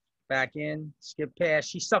 Back in, skip pass.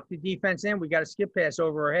 She sucked the defense in. We got a skip pass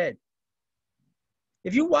over her head.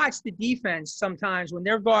 If you watch the defense sometimes when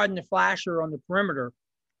they're guarding the flasher on the perimeter,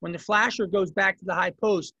 when the flasher goes back to the high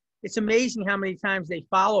post, it's amazing how many times they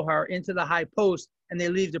follow her into the high post and they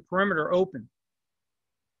leave the perimeter open.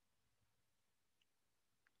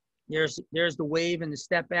 There's the wave and the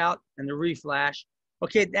step out and the reflash.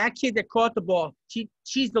 Okay, that kid that caught the ball,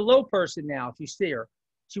 she's the low person now if you see her.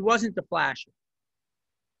 She wasn't the flasher.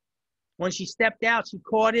 When she stepped out, she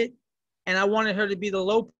caught it, and I wanted her to be the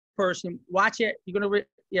low person. Watch it. You're going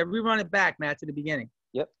to rerun it back, Matt, to the beginning.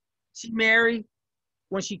 Yep. See Mary,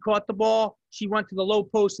 when she caught the ball, she went to the low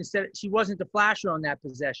post instead. She wasn't the flasher on that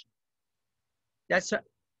possession. Okay,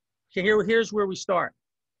 here's where we start.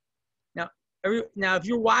 Now, Now, if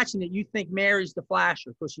you're watching it, you think Mary's the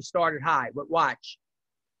flasher because she started high, but watch.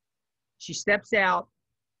 She steps out.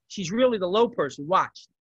 She's really the low person. Watch.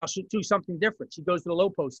 I'll do something different. She goes to the low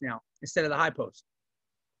post now instead of the high post.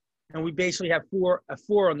 And we basically have a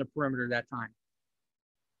four on the perimeter that time.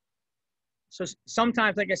 So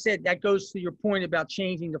sometimes, like I said, that goes to your point about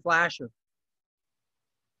changing the flasher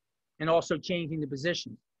and also changing the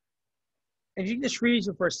position. And if you just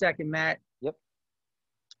reason for a second, Matt. Yep.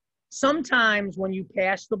 Sometimes when you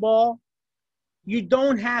pass the ball, you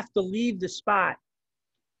don't have to leave the spot.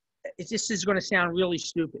 This is going to sound really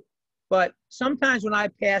stupid, but sometimes when I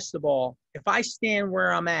pass the ball, if I stand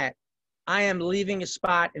where I'm at, I am leaving a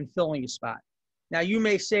spot and filling a spot. Now, you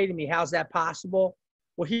may say to me, how's that possible?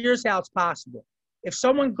 Well, here's how it's possible. If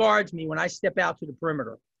someone guards me when I step out to the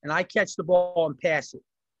perimeter and I catch the ball and pass it,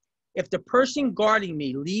 if the person guarding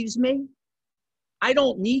me leaves me, I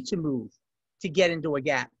don't need to move to get into a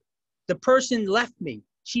gap. The person left me.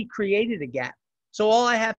 She created a gap. So all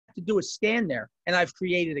I have to do is stand there, and I've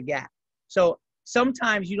created a gap. So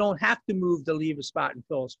sometimes you don't have to move to leave a spot and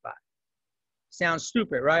fill a spot. Sounds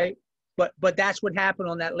stupid, right? But that's what happened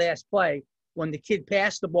on that last play. When the kid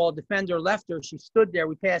passed the ball, defender left her, she stood there,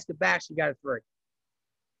 we passed it back, she got a 3.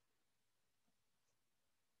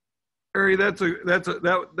 Harry, that's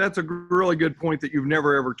a really good point that you've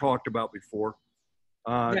never ever talked about before.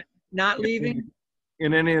 Not leaving?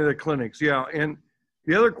 In any of the clinics, yeah. And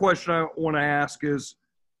the other question I want to ask is,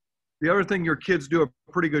 the other thing your kids do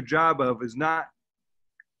a pretty good job of is not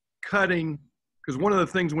cutting, because one of the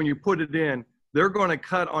things when you put it in, they're going to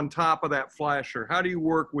cut on top of that flasher. How do you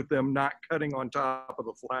work with them not cutting on top of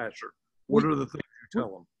the flasher? What are the things you tell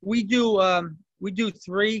them? We do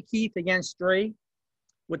 3, Keith, against 3,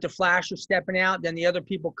 with the flasher stepping out, then the other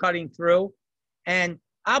people cutting through. And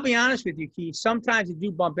I'll be honest with you, Keith, sometimes they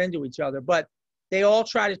do bump into each other, but they all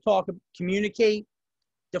try to talk, communicate.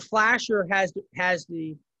 The flasher has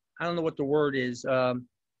the, I don't know what the word is.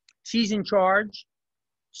 She's in charge.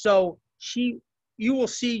 So you will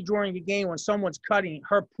see during the game when someone's cutting,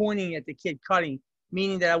 her pointing at the kid cutting,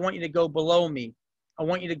 meaning that I want you to go below me. I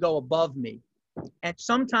want you to go above me. And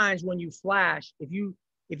sometimes when you flash, if you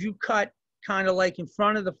cut kind of like in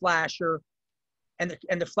front of the flasher and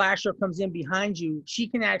the flasher comes in behind you, she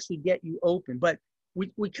can actually get you open. But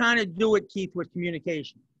we kind of do it, Keith, with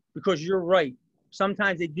communication, because you're right.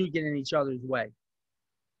 Sometimes they do get in each other's way.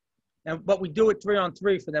 But we do it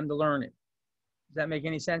 3-on-3 for them to learn it. Does that make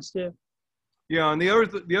any sense to you? Yeah, and the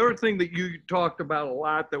other thing that you talked about a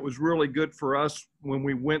lot that was really good for us when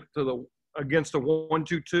we went to against a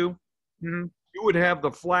 1-2-2, mm-hmm. You would have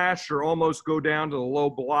the flasher almost go down to the low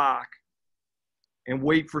block and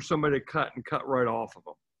wait for somebody to cut right off of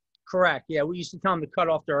them. Correct. Yeah, we used to tell them to cut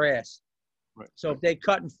off their ass. Right. So if they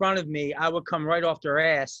cut in front of me, I would come right off their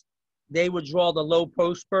ass. They would draw the low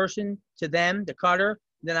post person to them, the cutter.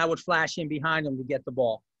 Then I would flash in behind them to get the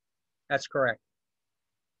ball. That's correct.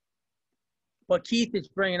 But Keith is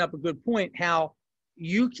bringing up a good point, how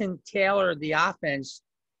you can tailor the offense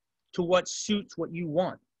to what suits what you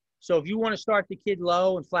want. So if you want to start the kid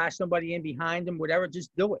low and flash somebody in behind them, whatever,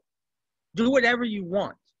 just do it. Do whatever you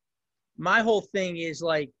want. My whole thing is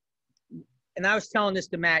like, and I was telling this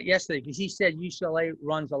to Matt yesterday, because he said UCLA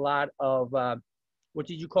runs a lot of, what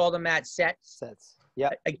did you call them, Matt? Sets?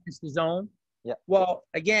 Yeah. Against the zone? Yeah. Well,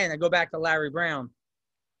 again, I go back to Larry Brown.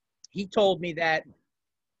 He told me that,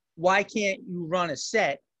 why can't you run a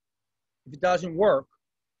set? If it doesn't work,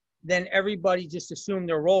 then everybody just assume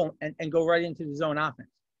their role and go right into the zone offense.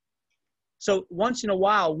 So once in a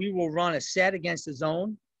while, we will run a set against the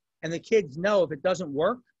zone, and the kids know if it doesn't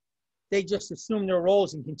work, they just assume their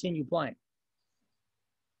roles and continue playing.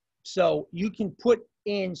 So you can put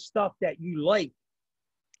in stuff that you like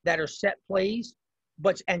that are set plays,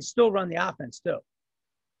 and still run the offense too.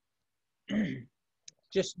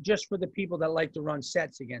 just for the people that like to run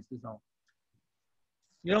sets against the zone.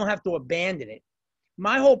 You don't have to abandon it.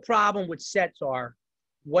 My whole problem with sets are,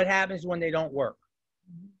 what happens when they don't work?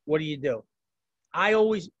 What do you do? I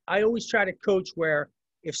always try to coach where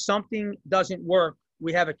if something doesn't work,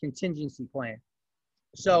 we have a contingency plan.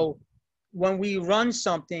 So when we run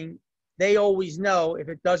something, they always know if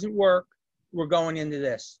it doesn't work, we're going into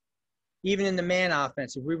this. Even in the man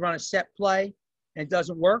offense, if we run a set play and it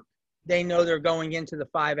doesn't work, they know they're going into the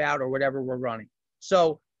 5-out or whatever we're running.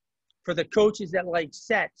 So for the coaches that like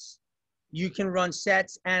sets, you can run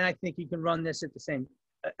sets, and I think you can run this at the same,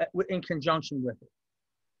 in conjunction with it.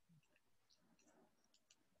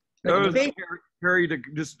 Harry, to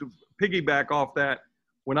piggyback off that,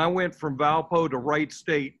 when I went from Valpo to Wright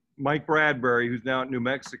State, Mike Bradbury, who's now at New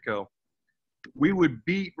Mexico, we would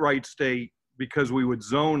beat Wright State because we would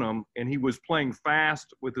zone him, and he was playing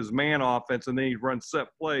fast with his man offense, and then he'd run set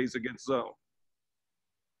plays against zone.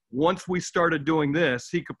 Once we started doing this,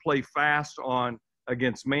 he could play fast on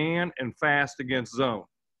against man and fast against zone.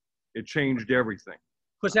 It changed everything.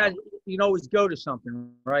 Because you can always go to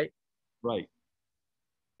something, right? Right.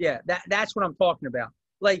 Yeah, that's what I'm talking about.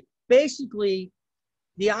 Like, basically,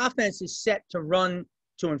 the offense is set to run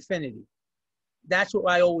to infinity. That's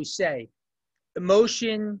what I always say. The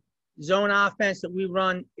motion zone offense that we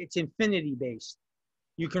run, it's infinity based.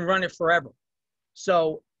 You can run it forever.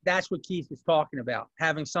 So that's what Keith is talking about,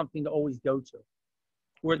 having something to always go to,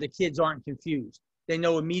 where the kids aren't confused. They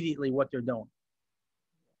know immediately what they're doing.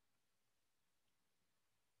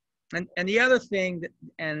 And the other thing that,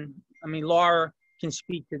 and I mean, Laura can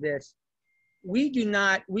speak to this. We do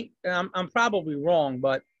not, I'm probably wrong,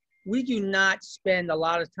 but we do not spend a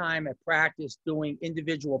lot of time at practice doing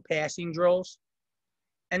individual passing drills.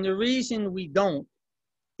 And the reason we don't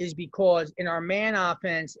is because in our man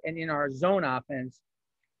offense and in our zone offense,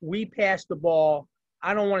 we pass the ball,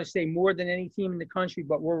 I don't want to say more than any team in the country,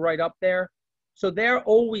 but we're right up there. So they're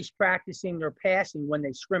always practicing their passing when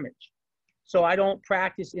they scrimmage. So I don't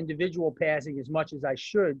practice individual passing as much as I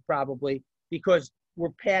should probably, because we're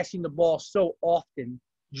passing the ball so often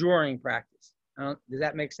during practice. Does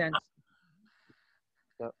that make sense?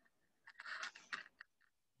 Yep.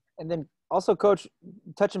 And then also, Coach,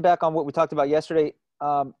 touching back on what we talked about yesterday,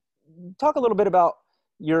 talk a little bit about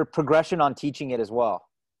your progression on teaching it as well.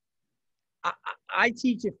 I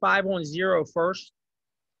teach it 5-on-0 first,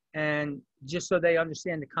 and just so they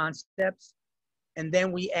understand the concepts. And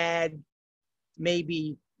then we add,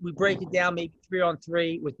 maybe we break it down, maybe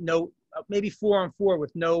 3-on-3 with no, maybe 4-on-4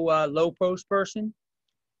 with no low post person.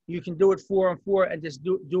 You can do it 4-on-4 and just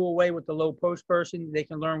do away with the low post person. They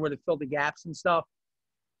can learn where to fill the gaps and stuff.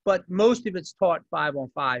 But most of it's taught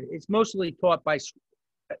 5-on-5. It's mostly taught by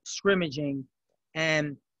scrimmaging.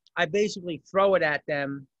 And I basically throw it at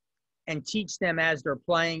them and teach them as they're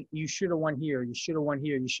playing. You should have won here. You should have won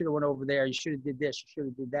here. You should have went over there. You should have did this. You should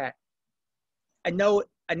have did that. I know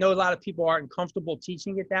a lot of people aren't comfortable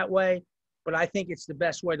teaching it that way, but I think it's the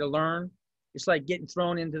best way to learn. It's like getting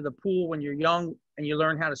thrown into the pool when you're young and you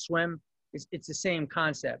learn how to swim. It's the same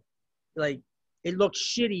concept. Like, it looks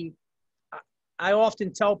shitty. I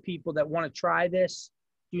often tell people that want to try this,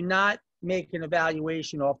 do not make an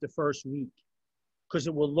evaluation off the first week because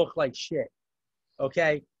it will look like shit,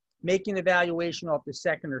 okay? Make an evaluation off the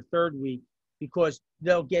second or third week because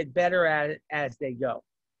they'll get better at it as they go.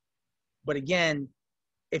 But again,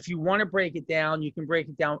 if you want to break it down, you can break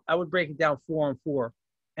it down. I would break it down 4-on-4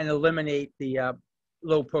 and eliminate the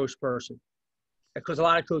low post person, because a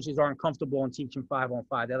lot of coaches aren't comfortable in teaching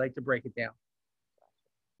 5-on-5. They like to break it down.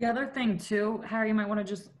 The other thing too, Harry, you might want to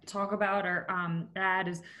just talk about or add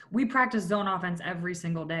is we practice zone offense every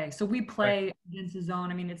single day. So we play against the zone.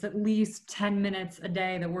 I mean, it's at least 10 minutes a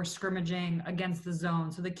day that we're scrimmaging against the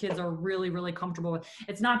zone. So the kids are really, really comfortable with.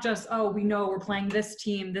 It's not just, oh, we know we're playing this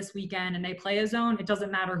team this weekend and they play a zone. It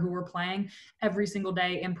doesn't matter who we're playing. Every single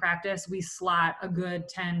day in practice, we slot a good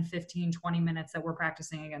 10, 15, 20 minutes that we're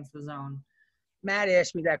practicing against the zone. Matt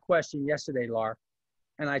asked me that question yesterday, Lar.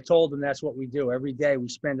 And I told them that's what we do. Every day we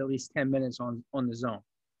spend at least 10 minutes on the zone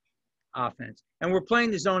offense. And we're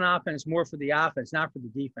playing the zone offense more for the offense, not for the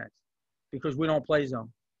defense, because we don't play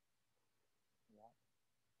zone.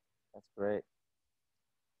 That's great.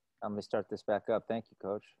 I'm going to start this back up. Thank you,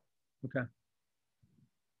 Coach. Okay.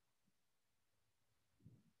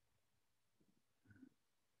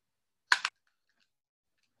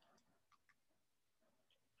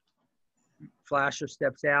 Flasher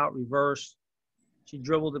steps out, reverse. She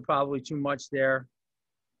dribbled it probably too much there.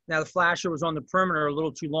 Now the flasher was on the perimeter a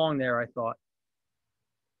little too long there, I thought.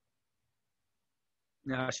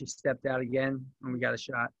 Now she stepped out again and we got a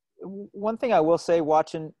shot. One thing I will say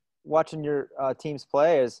watching your teams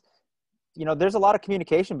play is, you know, there's a lot of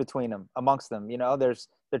communication between them, amongst them. You know, they're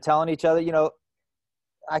telling each other, you know,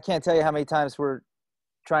 I can't tell you how many times we're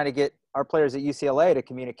trying to get our players at UCLA to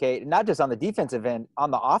communicate, not just on the defensive end,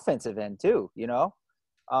 on the offensive end too, you know.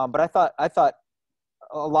 But I thought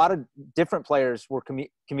a lot of different players were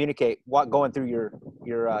communicate going through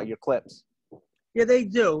your clips. Yeah, they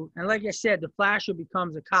do. And like I said, the flasher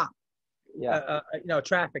becomes a cop. Yeah. You know, a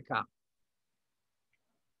traffic cop.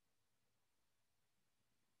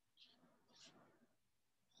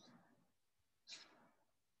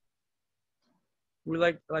 We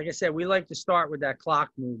like I said, we like to start with that clock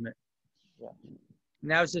movement. Yeah.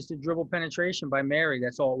 And that was just a dribble penetration by Mary.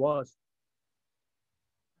 That's all it was.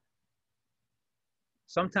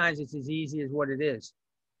 Sometimes it's as easy as what it is.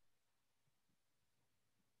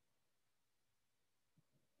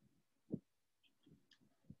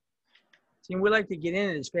 See, we like to get in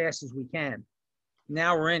it as fast as we can.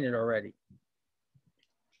 Now we're in it already.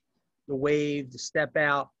 The wave, the step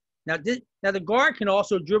out. Now the guard can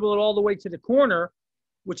also dribble it all the way to the corner,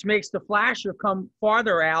 which makes the flasher come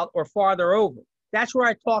farther out or farther over. That's where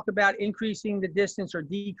I talk about increasing the distance or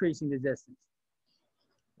decreasing the distance.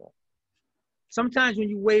 Sometimes when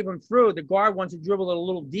you wave them through, the guard wants to dribble it a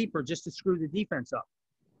little deeper just to screw the defense up.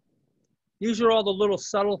 These are all the little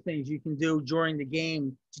subtle things you can do during the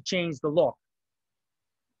game to change the look.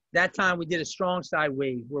 That time we did a strong side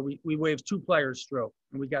wave where we waved 2 players through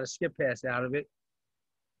and we got a skip pass out of it.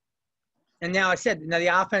 And now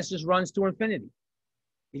the offense just runs to infinity.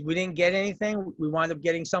 If we didn't get anything, we wind up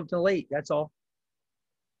getting something late. That's all.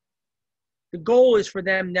 The goal is for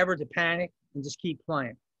them never to panic and just keep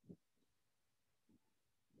playing.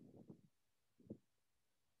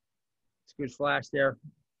 It's a good flash there.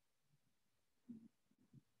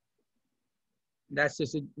 That's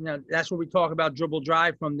just, that's what we talk about dribble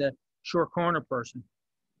drive from the short corner person.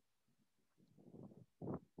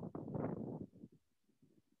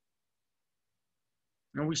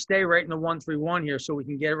 And we stay right in the 1-3-1 here so we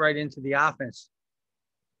can get right into the offense.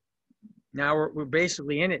 Now we're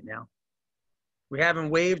basically in it now. We haven't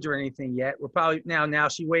waved or anything yet. We're probably now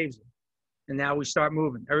she waves it. And now we start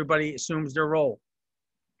moving. Everybody assumes their role.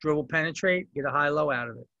 Dribble, penetrate, get a high-low out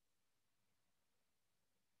of it.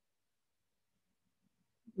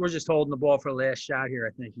 We're just holding the ball for the last shot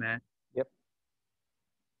here, I think, Matt. Yep.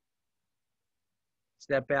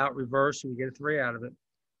 Step out, reverse, and we get a 3 out of it.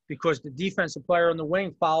 Because the defensive player on the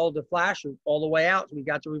wing followed the flasher all the way out. So we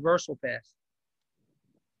got the reversal pass.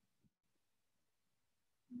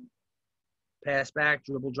 Pass back,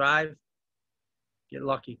 dribble drive, get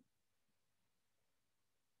lucky.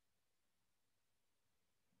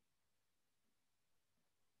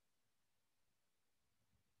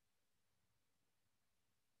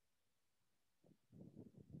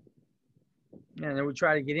 And then we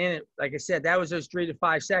try to get in it. Like I said, that was those 3 to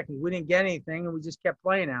 5 seconds. We didn't get anything, and we just kept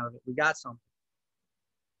playing out of it. We got something.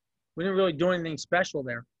 We didn't really do anything special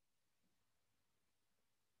there.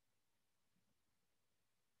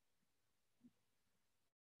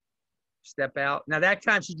 Step out. Now, that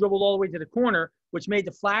time she dribbled all the way to the corner, which made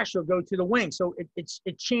the flasher go to the wing. So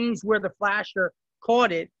it changed where the flasher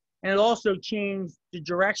caught it, and it also changed the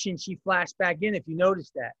direction she flashed back in, if you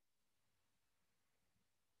noticed that.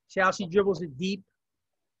 See how she dribbles it deep?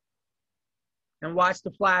 And watch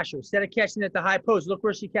the flasher. Instead of catching it at the high post, look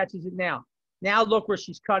where she catches it now. Now look where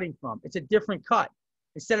she's cutting from. It's a different cut.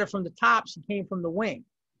 Instead of from the top, she came from the wing.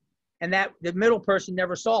 And that the middle person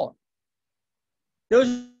never saw it.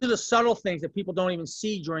 Those are the subtle things that people don't even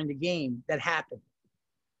see during the game that happen.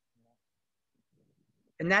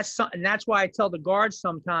 And that's why I tell the guards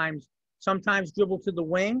sometimes dribble to the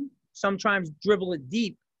wing, sometimes dribble it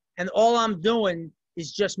deep. And all I'm doing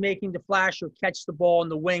is just making the flasher catch the ball in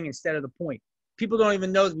the wing instead of the point. People don't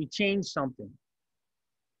even know that we changed something.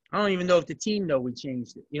 I don't even know if the team know we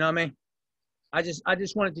changed it. You know what I mean? I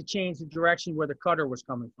just wanted to change the direction where the cutter was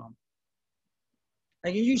coming from.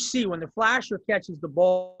 And you see when the flasher catches the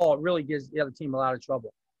ball, it really gives the other team a lot of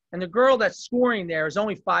trouble. And the girl that's scoring there is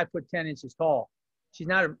only 5'10" tall. She's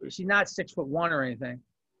not 6'1" or anything.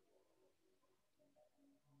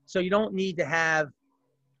 So you don't need to have.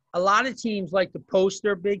 A lot of teams like to post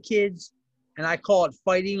their big kids, and I call it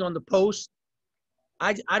fighting on the post.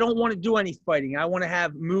 I don't want to do any fighting. I want to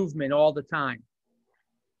have movement all the time.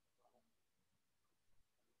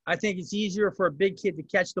 I think it's easier for a big kid to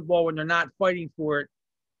catch the ball when they're not fighting for it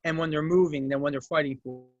and when they're moving than when they're fighting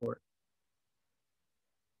for it.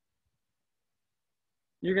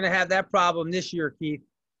 You're going to have that problem this year, Keith.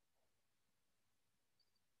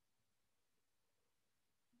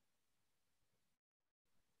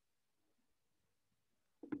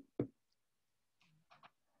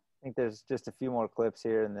 I think there's just a few more clips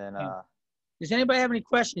here, and then. Does anybody have any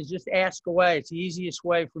questions? Just ask away. It's the easiest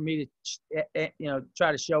way for me to,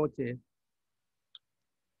 try to show it to you.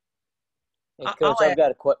 Hey, Coach, I've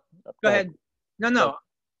got a question. Go ahead. No.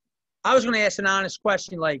 I was going to ask an honest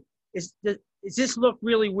question. Like, does this look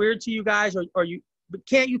really weird to you guys, or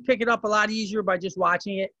can't you pick it up a lot easier by just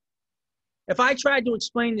watching it? If I tried to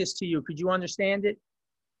explain this to you, could you understand it?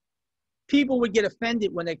 People would get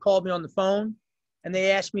offended when they called me on the phone. And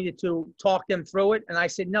they asked me to talk them through it. And I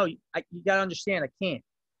said, no, you got to understand, I can't.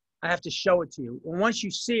 I have to show it to you. And once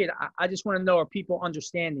you see it, I just want to know, are people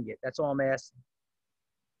understanding it? That's all I'm asking.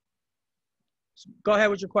 So go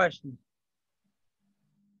ahead with your question.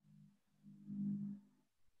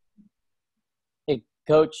 Hey,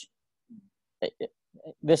 Coach.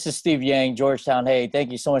 This is Steve Yang, Georgetown. Hey,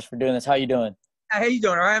 thank you so much for doing this. How you doing? How you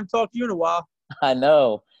doing? I haven't talked to you in a while. I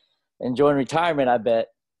know. enjoying retirement, I bet.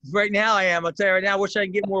 Right now I am. I'll tell you right now, I wish I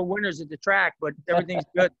could get more winners at the track, but everything's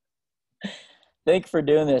good. Thank you for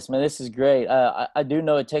doing this, man. This is great. I do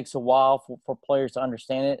know it takes a while for players to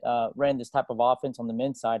understand it. Ran this type of offense on the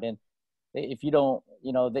men's side, and if you don't,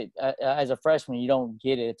 as a freshman, you don't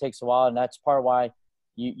get it. It takes a while, and that's part of why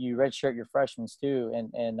you redshirt your freshmen too.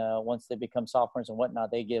 And once they become sophomores and whatnot,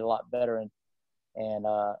 they get a lot better. And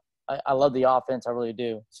I love the offense. I really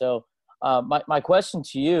do. So my question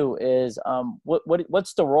to you is,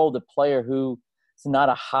 what's the role of the player who is not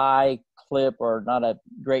a high clip or not a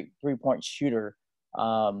great 3-point shooter?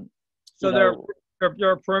 So they're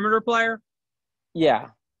a perimeter player? Yeah.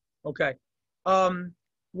 Okay.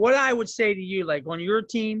 What I would say to you, like on your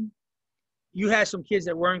team, you had some kids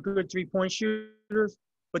that weren't good 3-point shooters,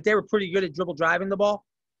 but they were pretty good at dribble driving the ball.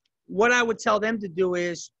 What I would tell them to do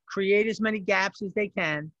is create as many gaps as they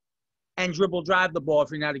can and dribble drive the ball if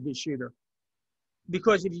you're not a good shooter.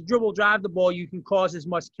 Because if you dribble drive the ball, you can cause as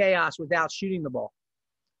much chaos without shooting the ball.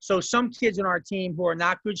 So some kids on our team who are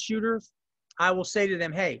not good shooters, I will say to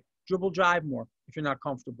them, hey, dribble drive more if you're not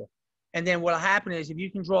comfortable. And then what will happen is if you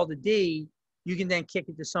can draw the D, you can then kick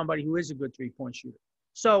it to somebody who is a good 3-point shooter.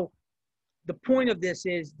 So the point of this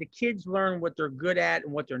is the kids learn what they're good at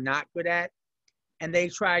and what they're not good at, and they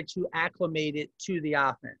try to acclimate it to the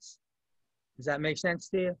offense. Does that make sense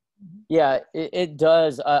to you? Yeah, it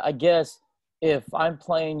does. I guess if I'm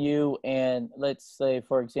playing you and let's say,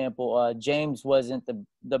 for example, James wasn't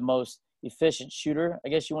the most efficient shooter, I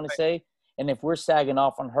guess you want to say, and if we're sagging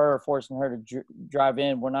off on her, forcing her to drive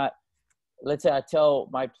in, we're not – let's say I tell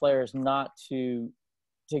my players not to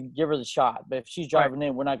give her the shot, but if she's driving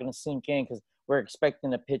in, we're not going to sink in because we're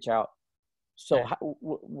expecting a pitch out. So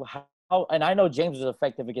how – and I know James was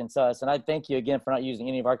effective against us, and I thank you again for not using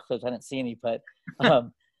any of our clips. I didn't see any, but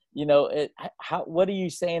what are you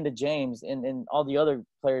saying to James and all the other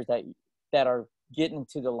players that are getting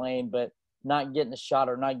to the lane but not getting a shot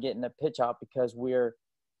or not getting a pitch out because we're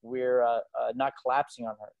not collapsing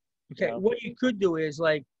on her? Okay, what you could do is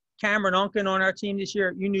like Cameron Unkin on our team this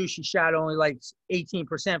year, you knew she shot only like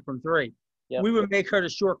 18% from 3. Yep. We would make her the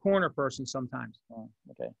short corner person sometimes. Oh,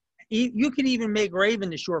 okay. You could even make Raven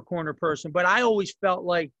the short corner person, but I always felt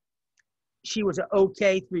like she was an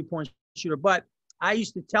okay 3-point shooter. But I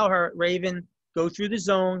used to tell her, Raven, go through the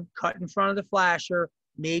zone, cut in front of the flasher.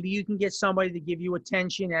 Maybe you can get somebody to give you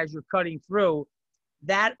attention as you're cutting through.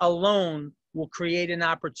 That alone will create an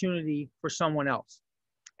opportunity for someone else.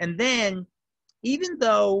 And then even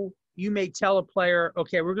though you may tell a player,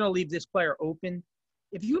 okay, we're going to leave this player open,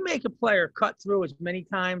 if you make a player cut through as many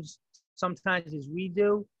times, sometimes as we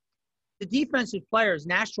do, the defensive player's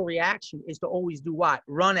natural reaction is to always do what?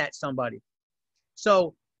 Run at somebody.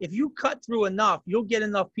 So if you cut through enough, you'll get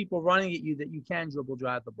enough people running at you that you can dribble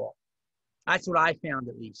drive the ball. That's what I found,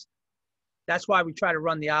 at least. That's why we try to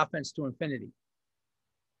run the offense to infinity.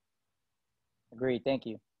 Agreed. Thank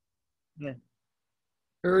you. Yeah.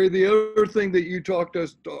 Harry, the other thing that you talked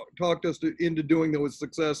us into doing that was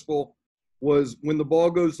successful was when the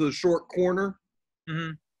ball goes to the short corner,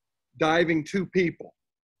 diving 2 people,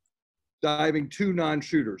 diving 2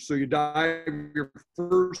 non-shooters. So you dive your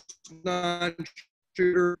first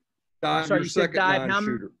non-shooter, dive your second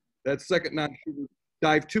non-shooter. That second non-shooter,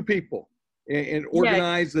 dive 2 people and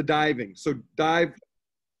organize the diving. So dive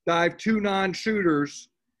 2 non-shooters.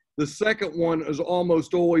 The second one is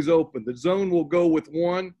almost always open. The zone will go with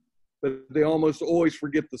 1, but they almost always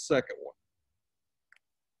forget the second one.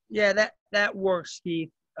 Yeah, that works,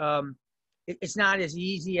 Keith. It's not as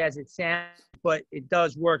easy as it sounds, but it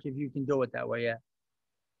does work if you can do it that way, yeah.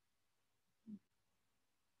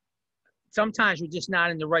 Sometimes we're just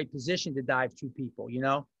not in the right position to dive 2 people,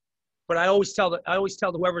 But I always tell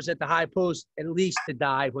whoever's at the high post at least to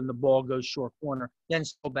dive when the ball goes short corner, then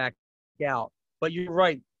go back out. But you're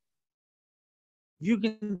right. You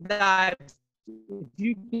can dive. If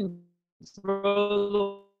you can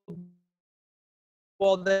throw the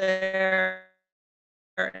ball there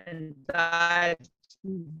and dive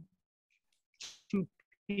 2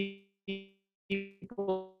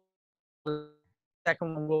 people, the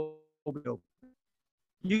second one will be open.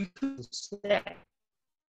 You can say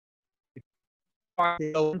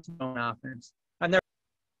offense. I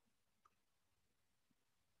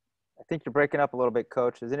think you're breaking up a little bit,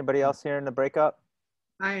 Coach. Is anybody else here in the breakup?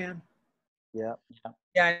 I am. Yeah.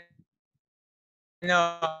 Yeah.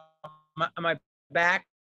 No. Am I back?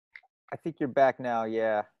 I think you're back now.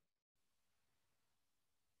 Yeah.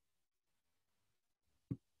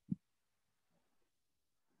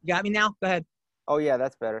 You got me now? Go ahead. Oh yeah,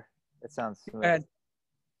 that's better. That sounds smooth. Go ahead.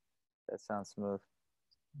 That sounds smooth.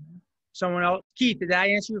 Someone else? Keith, did I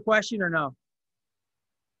answer your question or no?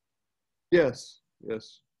 Yes.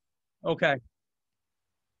 Yes. Okay.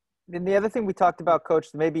 Then the other thing we talked about, Coach,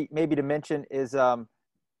 maybe to mention is how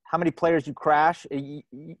many players you crash.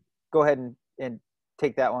 Go ahead and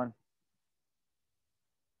take that one.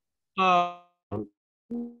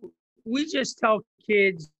 We just tell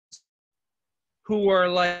kids who are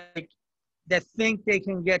like that think they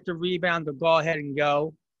can get the rebound to go ahead and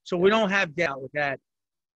go. So we don't have doubt with that.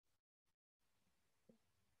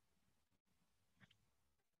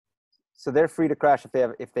 So they're free to crash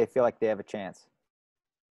if they feel like they have a chance.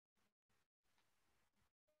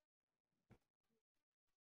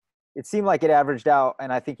 It seemed like it averaged out,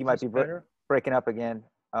 and I think you might be breaking up again.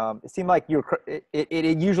 It seemed like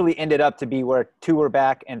it usually ended up to be where 2 are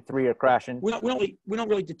back and 3 are crashing. We don't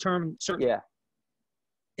really determine certain. Yeah.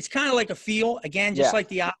 It's kind of like a feel, again, just like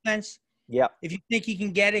the offense. Yeah. If you think you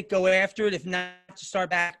can get it, go after it. If not, just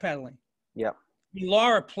start backpedaling. Yeah. I mean,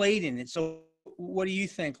 Laura played in it, so what do you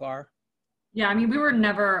think, Laura? Yeah, I mean, we were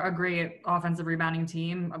never a great offensive rebounding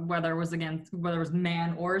team, whether it was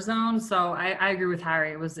man or zone. So I agree with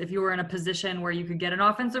Harry. It was, if you were in a position where you could get an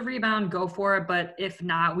offensive rebound, go for it. But if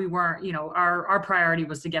not, we weren't, our priority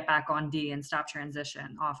was to get back on D and stop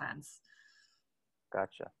transition offense.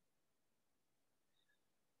 Gotcha.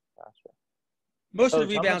 Most of the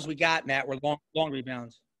rebounds we got, Matt, were long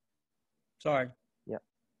rebounds. Sorry.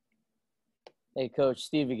 Hey, Coach,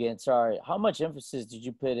 Steve again. Sorry. How much emphasis did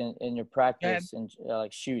you put in your practice and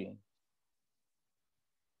like shooting?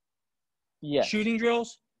 Yeah. Shooting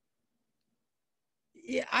drills?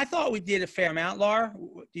 Yeah, I thought we did a fair amount, Laura.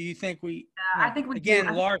 Do you think we? Yeah, I think we again,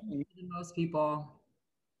 do. Laura. Than most people.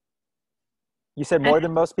 You said more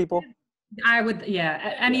than most people? I would,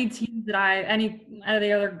 yeah. Any teams that any of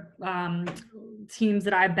the other teams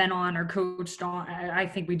that I've been on or coached on, I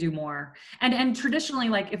think we do more. And traditionally,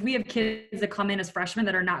 like if we have kids that come in as freshmen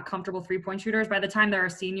that are not comfortable 3-point shooters, by the time they're a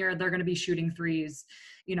senior, they're going to be shooting threes,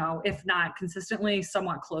 if not consistently,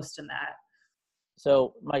 somewhat close to that.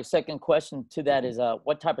 So my second question to that is,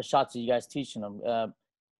 what type of shots are you guys teaching them?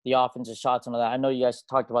 The offensive shots and all that. I know you guys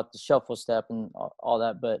talked about the shuffle step and all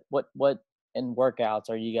that, but what in workouts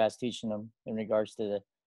are you guys teaching them in regards to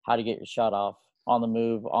how to get your shot off on the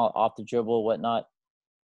move, off the dribble, whatnot?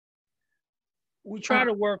 We try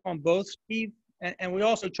to work on both, Steve, and we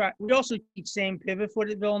also teach same pivot foot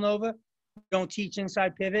at Villanova. We don't teach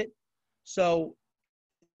inside pivot. So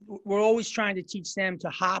we're always trying to teach them to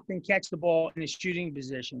hop and catch the ball in a shooting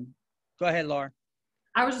position. Go ahead, Laura.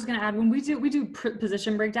 I was just going to add, when we do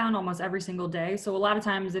position breakdown almost every single day. So a lot of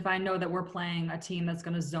times if I know that we're playing a team that's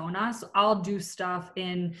going to zone us, I'll do stuff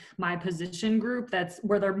in my position group that's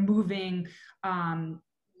where they're moving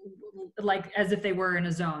like as if they were in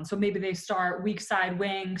a zone. So maybe they start weak side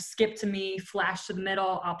wing, skip to me, flash to the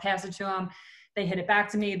middle, I'll pass it to them. They hit it back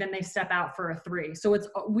to me, then they step out for a 3. So it's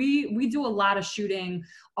we do a lot of shooting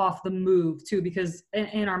off the move too, because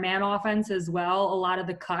in our man offense as well, a lot of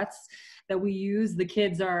the cuts that we use, the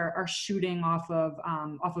kids are shooting off of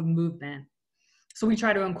movement. So we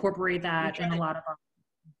try to incorporate that in a lot of our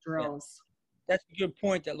drills. Yeah. That's a good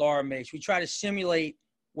point that Laura makes. We try to simulate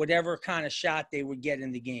whatever kind of shot they would get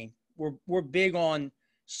in the game. We're big on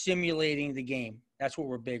simulating the game. That's what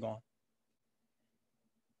we're big on.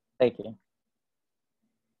 Thank you.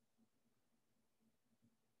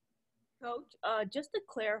 Coach, just to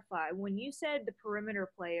clarify, when you said the perimeter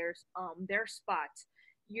players, their spots,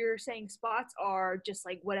 you're saying spots are just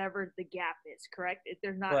like whatever the gap is, correct?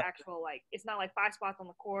 There's not actual, like, it's not like 5 spots on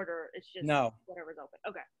the court, or it's just whatever's open.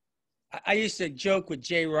 Okay. I used to joke with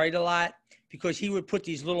Jay Wright a lot because he would put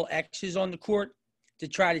these little X's on the court to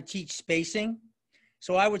try to teach spacing.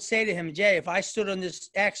 So I would say to him, Jay, if I stood on this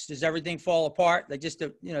X, does everything fall apart? Like just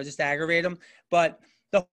to aggravate him. But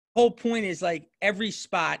the whole point is like every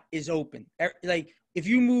spot is open. Like if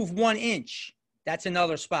you move 1 inch, that's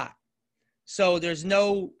another spot. So there's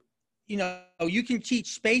no, you can teach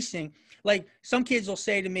spacing. Like some kids will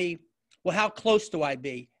say to me, well, how close do I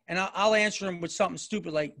be? And I'll answer them with something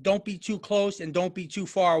stupid like, don't be too close and don't be too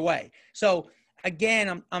far away. So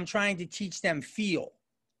again, I'm trying to teach them feel.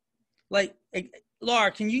 Like,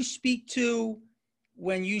 Laura, can you speak to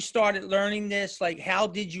when you started learning this? Like, how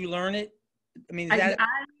did you learn it? I mean,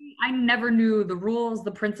 I never knew the rules,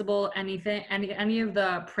 the principle, anything, any of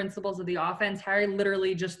the principles of the offense. Harry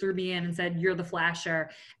literally just threw me in and said, you're the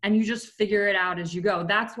flasher, and you just figure it out as you go.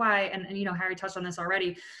 That's why, and Harry touched on this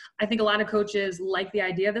already, I think a lot of coaches like the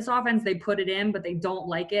idea of this offense. They put it in, but they don't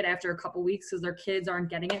like it after a couple weeks because their kids aren't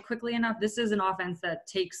getting it quickly enough. This is an offense that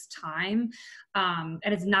takes time, and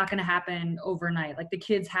it's not going to happen overnight. Like the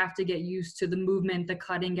kids have to get used to the movement, the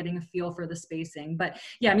cutting, getting a feel for the spacing. But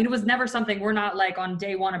yeah, I mean, it was never something, we're not like on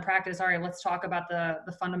day 1 of practice practice, all right, let's talk about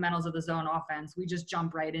the fundamentals of the zone offense. We just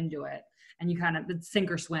jump right into it, and you kind of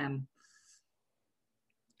sink or swim.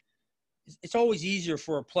 It's always easier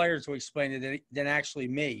for a player to explain it than actually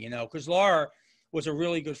me, you know, because Laura was a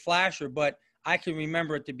really good flasher, but I can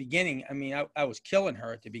remember at the beginning, I mean, I was killing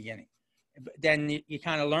her at the beginning. But then you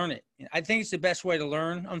kind of learn it. I think it's the best way to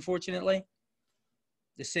learn, unfortunately,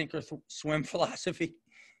 the sink or swim philosophy.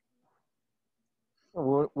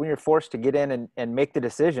 When you're forced to get in and make the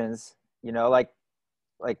decisions, you know, like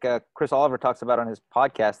Chris Oliver talks about on his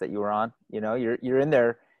podcast that you were on, you know, you're in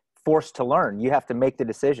there forced to learn. You have to make the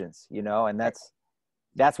decisions, you know, and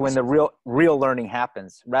that's when the real learning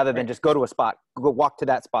happens, rather than just go to a spot, go walk to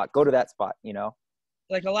that spot, go to that spot, you know.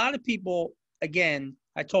 Like a lot of people, again,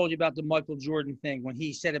 I told you about the Michael Jordan thing when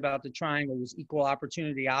he said about the triangle was equal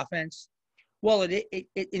opportunity offense. Well, it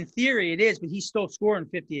in theory it is, but he's still scoring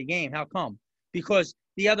 50 a game. How come? Because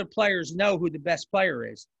the other players know who the best player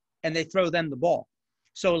is, and they throw them the ball.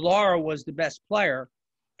 So Laura was the best player,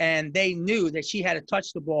 and they knew that she had to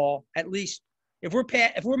touch the ball at least. If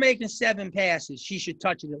we're making 7 passes, she should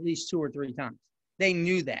touch it at least 2 or 3 times. They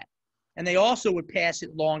knew that, and they also would pass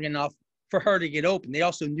it long enough for her to get open. They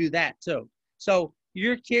also knew that too. So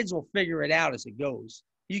your kids will figure it out as it goes.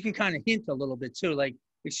 You can kind of hint a little bit too, like,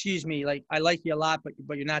 excuse me, like, I like you a lot,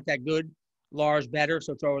 but you're not that good. Laura's better,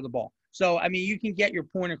 so throw her the ball. So, I mean, you can get your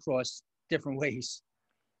point across different ways.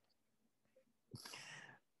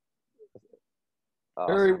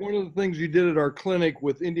 Harry, one of the things you did at our clinic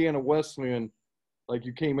with Indiana Wesleyan, like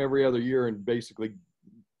you came every other year and basically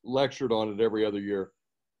lectured on it every other year.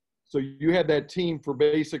 So you had that team for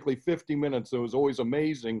basically 50 minutes. It was always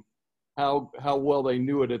amazing how well they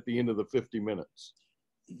knew it at the end of the 50 minutes.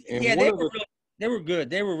 And yeah, they were good.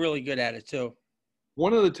 They were really good at it too.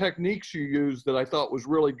 One of the techniques you used that I thought was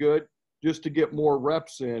really good, just to get more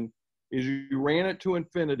reps in, is you ran it to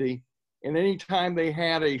infinity, and anytime they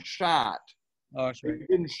had a shot, they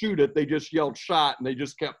didn't shoot it, they just yelled shot, and they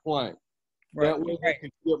just kept playing. Right. That way they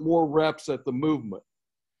could get more reps at the movement.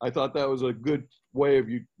 I thought that was a good way of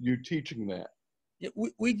you teaching that.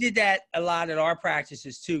 We did that a lot at our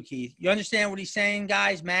practices too, Keith. You understand what he's saying,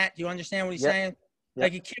 guys? Matt, do you understand what he's saying? Yep.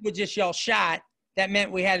 Like a kid would just yell shot. That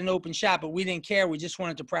meant we had an open shot, but we didn't care. We just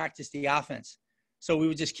wanted to practice the offense. So we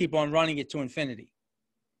would just keep on running it to infinity.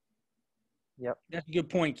 Yep. That's a good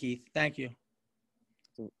point, Keith. Thank you.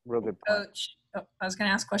 Real good point. Coach, I was going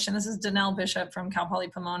to ask a question. This is Danelle Bishop from Cal Poly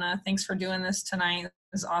Pomona. Thanks for doing this tonight. It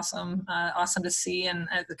was awesome. Awesome to see. And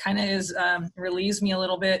it kind of relieves me a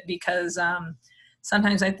little bit because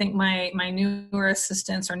sometimes I think my newer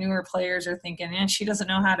assistants or newer players are thinking, man, she doesn't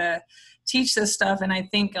know how to teach this stuff. And I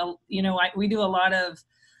think, we do a lot of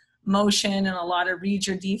motion and a lot of read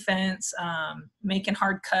your defense, making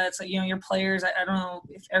hard cuts. Your players, I don't know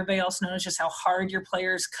if everybody else knows just how hard your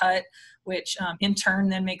players cut, which in turn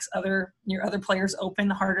then makes your other players open.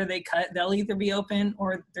 The harder they cut, they'll either be open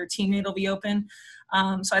or their teammate will be open.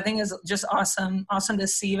 So I think it's just awesome to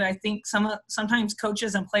see. But I think sometimes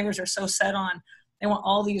coaches and players are so set on, they want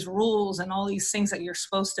all these rules and all these things that you're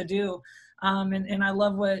supposed to do. And I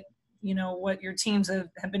love what your teams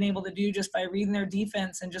have been able to do just by reading their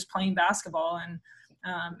defense and just playing basketball.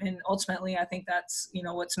 And ultimately, I think that's,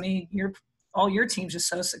 what's made all your teams just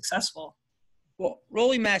so successful. Well,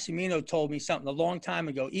 Rolly Massimino told me something a long time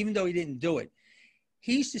ago, even though he didn't do it.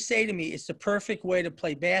 He used to say to me, it's the perfect way to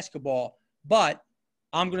play basketball, but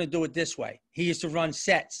I'm going to do it this way. He used to run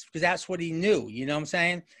sets because that's what he knew, you know what I'm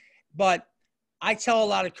saying? But I tell a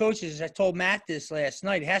lot of coaches, I told Matt this last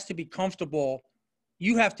night, it has to be comfortable.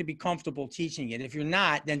 You have to be comfortable teaching it. If you're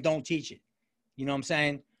not, then don't teach it. You know what I'm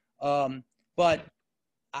saying? But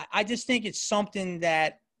I just think it's something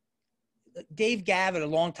that Dave Gavitt a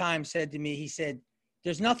long time said to me. He said,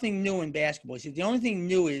 there's nothing new in basketball. He said, the only thing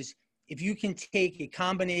new is if you can take a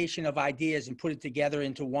combination of ideas and put it together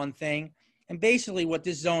into one thing. And basically what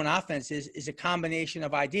this zone offense is a combination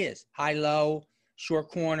of ideas. High-low, short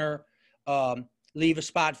corner, leave a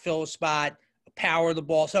spot, fill a spot, power the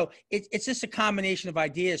ball. So it's just a combination of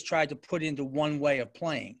ideas tried to put into one way of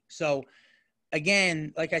playing. So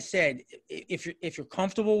again, like I said, if you're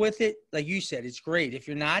comfortable with it, like you said, it's great. If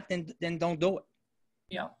you're not, then don't do it.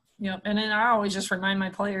 Yeah. And then I always just remind my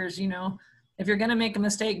players, if you're going to make a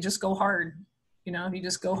mistake, just go hard. If you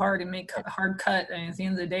just go hard and make a hard cut, and at the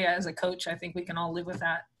end of the day, as a coach, I think we can all live with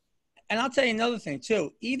that. And I'll tell you another thing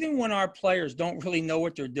too. Even when our players don't really know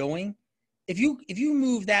what they're doing, if you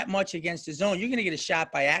move that much against the zone, you're going to get a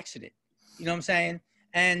shot by accident. You know what I'm saying?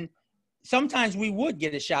 And sometimes we would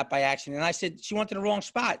get a shot by accident. And I said, she went to the wrong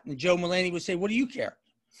spot. And Joe Mulaney would say, what do you care?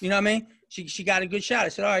 You know what I mean? She got a good shot. I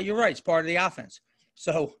said, all right, you're right. It's part of the offense.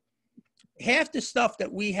 So half the stuff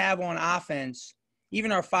that we have on offense,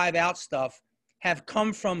 even our 5-out stuff, have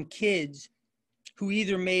come from kids who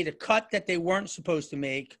either made a cut that they weren't supposed to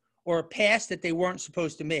make or a pass that they weren't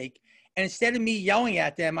supposed to make. And instead of me yelling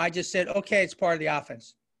at them, I just said, okay, it's part of the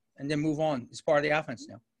offense, and then move on. It's part of the offense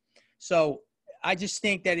now. So I just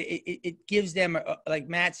think that it gives them, like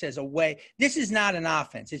Matt says, a way. This is not an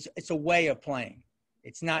offense. It's a way of playing.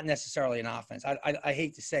 It's not necessarily an offense. I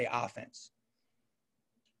hate to say offense.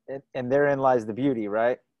 And therein lies the beauty,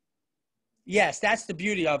 right? Yes, that's the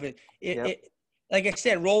beauty of it. Like I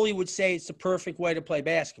said, Rolly would say it's the perfect way to play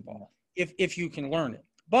basketball if you can learn it.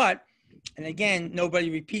 But, and again, nobody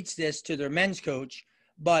repeats this to their men's coach,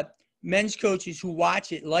 but men's coaches who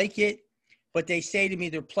watch it like it, but they say to me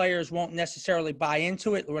their players won't necessarily buy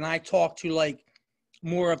into it. When I talk to like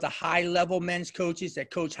more of the high-level men's coaches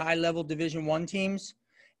that coach high-level Division I teams,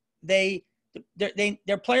 their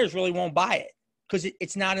players really won't buy it because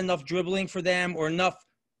it's not enough dribbling for them or enough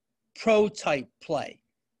pro-type play,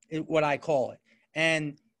 what I call it.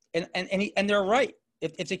 And they're right.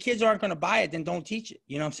 If the kids aren't going to buy it, then don't teach it.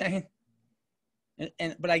 You know what I'm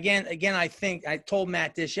saying? But again, I think I told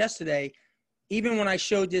Matt this yesterday. Even when I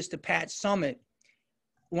showed this to Pat Summit,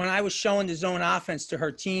 when I was showing the zone offense to her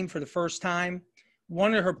team for the first time,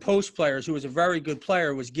 one of her post players, who was a very good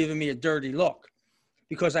player, was giving me a dirty look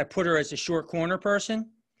because I put her as a short corner person.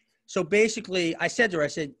 So basically, I said to her, I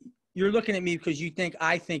said, "You're looking at me because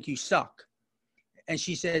I think you suck." And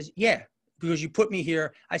she says, "Yeah, because you put me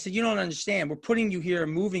here." I said, "You don't understand. We're putting you here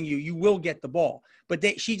and moving you. You will get the ball." But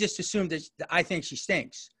she just assumed that I think she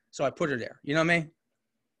stinks. So I put her there. You know what I mean?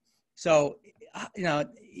 So,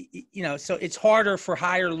 so it's harder for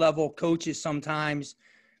higher level coaches sometimes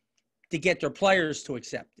to get their players to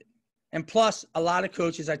accept it. And plus, a lot of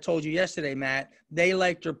coaches, I told you yesterday, Matt, they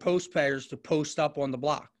like their post players to post up on the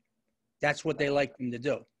block. That's what they like them to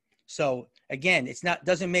do. So again,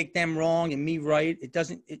 doesn't make them wrong and me right. It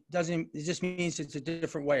just means it's a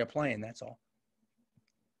different way of playing. That's all.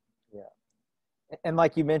 Yeah. And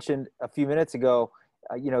like you mentioned a few minutes ago,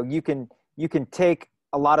 you can take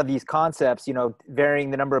a lot of these concepts,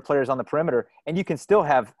 varying the number of players on the perimeter, and you can still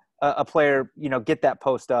have a player, get that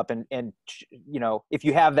post up and if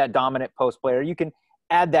you have that dominant post player, you can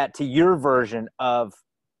add that to your version of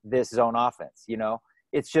this zone offense.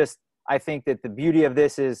 It's just, I think that the beauty of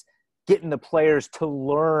this is getting the players to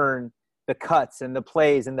learn the cuts and the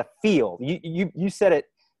plays and the feel. You said it.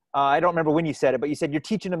 I don't remember when you said it, but you said you're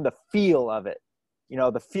teaching them the feel of it,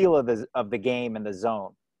 the feel of the game and the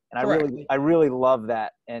zone. And Correct. I really love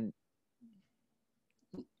that. And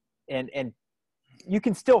you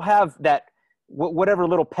can still have that, whatever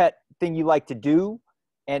little pet thing you like to do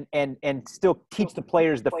and still teach the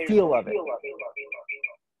players the feel of it.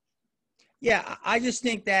 Yeah. I just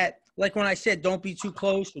think that, like when I said, don't be too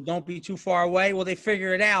close or don't be too far away. Well, they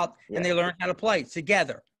figure it out and they learn how to play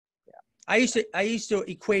together. Yeah. I used to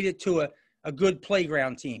equate it to a good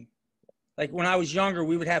playground team. Like when I was younger,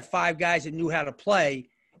 we would have 5 guys that knew how to play.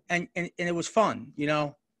 And it was fun,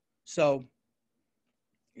 So,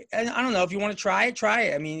 and I don't know, if you want to try it, try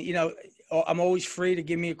it. I mean, I'm always free to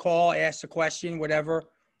give me a call, ask a question, whatever.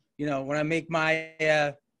 When I make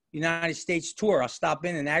my United States tour, I'll stop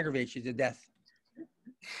in and aggravate you to death.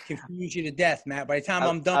 Confuse you to death, Matt. By the time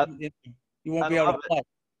I'm done, you won't be able to play.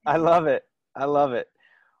 I love it.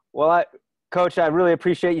 Well, Coach, I really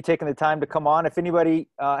appreciate you taking the time to come on. If anybody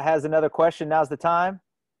has another question, now's the time.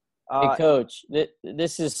 Hey, Coach,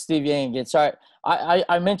 this is Steve Yang again. Sorry,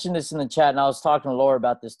 I mentioned this in the chat, and I was talking to Laura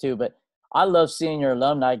about this too, but I love seeing your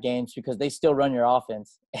alumni games because they still run your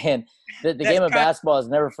offense. And the game of basketball is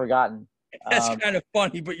never forgotten. That's kind of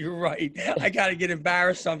funny, but you're right. I got to get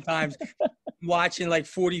embarrassed sometimes watching like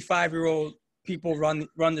 45-year-old people run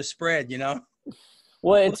the spread,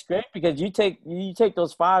 Well, it's great because you take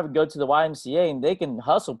those 5 and go to the YMCA, and they can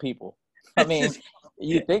hustle people. I mean –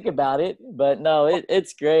 you think about it, but no,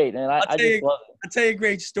 it's great. And I just love it. I'll tell you a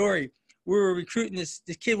great story. We were recruiting this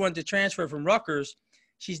kid wanted to transfer from Rutgers.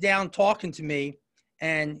 She's down talking to me,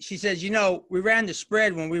 and she says, we ran the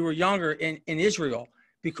spread when we were younger in Israel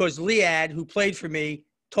because Liad, who played for me,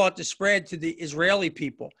 taught the spread to the Israeli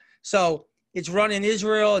people. So it's run in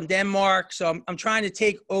Israel and Denmark. So I'm trying to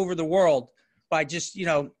take over the world by just,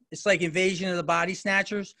 it's like Invasion of the Body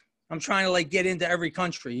Snatchers. I'm trying to get into every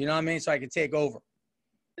country, you know what I mean? So I can take over.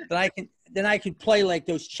 Then I could play like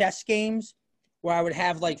those chess games where I would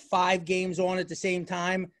have 5 games on at the same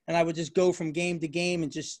time, and I would just go from game to game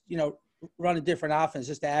and just run a different offense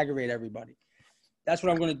just to aggravate everybody. That's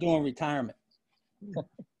what I'm going to do in retirement.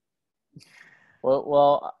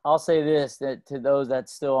 Well, I'll say this, that to those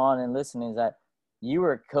that's still on and listening, is that you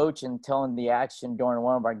were coaching, telling the action during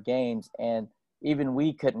one of our games, and even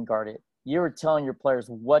we couldn't guard it. You were telling your players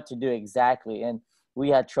what to do exactly, and we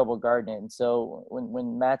had trouble guarding it. And so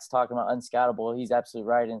when Matt's talking about unscoutable, he's absolutely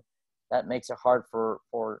right, and that makes it hard for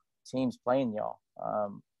teams playing y'all.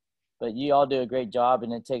 But you all do a great job,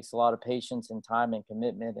 and it takes a lot of patience and time and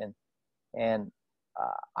commitment. And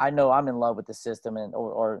I know I'm in love with the system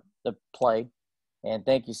or the play. And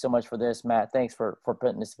thank you so much for this, Matt. Thanks for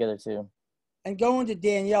putting this together too. And going to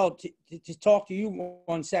Danielle to talk to you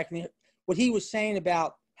 1 second, what he was saying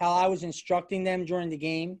about how I was instructing them during the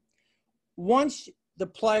game. Once the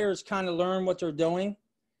players kind of learn what they're doing,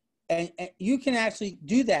 and you can actually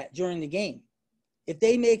do that during the game. If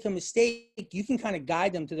they make a mistake, you can kind of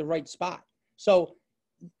guide them to the right spot. So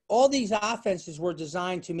all these offenses were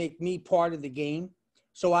designed to make me part of the game.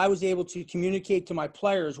 So I was able to communicate to my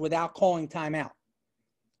players without calling timeout.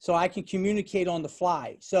 So I can communicate on the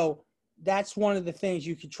fly. So that's one of the things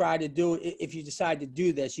you could try to do if you decide to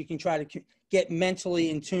do this. You can try to get mentally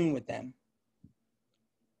in tune with them.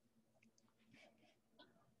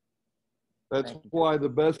 That's why the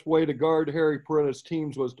best way to guard Harry Peretta's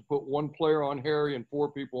teams was to put one player on Harry and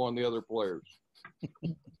 4 people on the other players.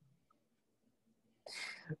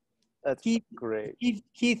 That's great.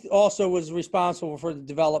 Keith also was responsible for the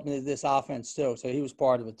development of this offense too, so he was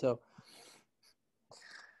part of it too.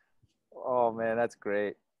 Oh man, that's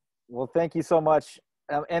great. Well, thank you so much.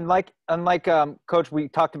 Unlike Coach, we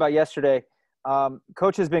talked about yesterday,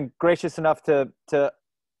 Coach has been gracious enough to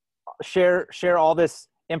share all this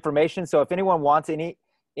information. So if anyone wants any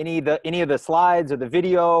of the slides or the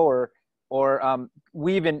video or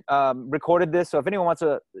we even recorded this. So if anyone wants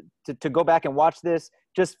to go back and watch this,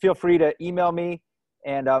 just feel free to email me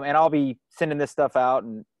and I'll be sending this stuff out.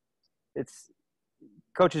 And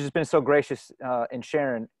Coach has just been so gracious in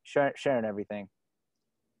sharing everything.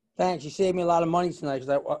 Thanks. You saved me a lot of money tonight because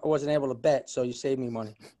I wasn't able to bet, so you saved me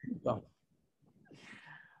money. So.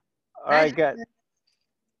 All right, good.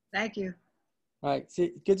 Thank you. All right.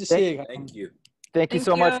 Good to see you. Thank you. Thank you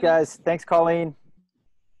so much, guys. Thanks, Colleen.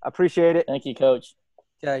 I appreciate it. Thank you, Coach.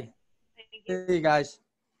 Okay. See you guys.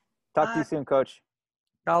 Talk to you soon, Coach.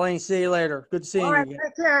 Colleen, see you later. Good seeing All right, you.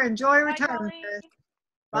 take care. Enjoy Bye, retirement.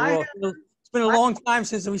 Colleen. Bye. It's been a long time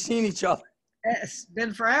since we've seen each other. It's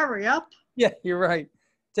been forever. Yep. Yeah, you're right.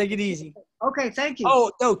 Take it easy. Okay. Thank you.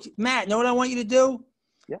 Oh, no, Matt, know what I want you to do?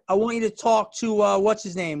 Yeah. I want you to talk to, what's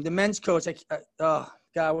his name? The men's coach. I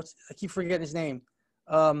keep forgetting his name.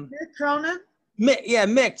 Nick Cronin.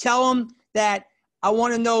 Mick, tell him that I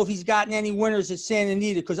want to know if he's gotten any winners at Santa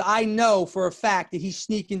Anita, because I know for a fact that he's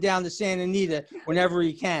sneaking down to Santa Anita whenever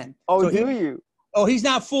he can. Oh, so you? Oh, he's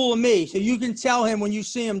not fooling me. So you can tell him when you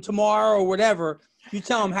see him tomorrow or whatever, you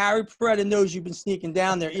tell him Harry Perretta knows you've been sneaking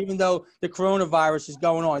down there, even though the coronavirus is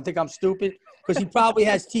going on. I think I'm stupid? Because he probably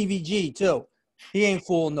has TVG too. He ain't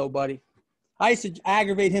fooling nobody. I used to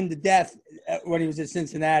aggravate him to death when he was at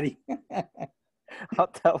Cincinnati. I'll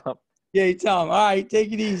tell him. Yeah, you tell him. All right,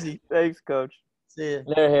 take it easy. Thanks, Coach. See you.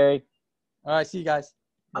 Later, Harry. All right, see you guys.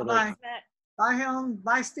 Bye-bye. Bye, Helen.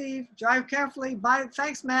 Bye, Steve. Drive carefully. Bye.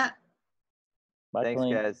 Thanks, Matt. Bye, Thanks,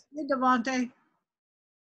 Colleen. guys. Hey, Devontae.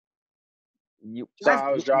 Sorry,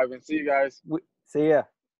 I was driving. See you guys. See ya.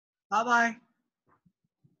 Bye-bye.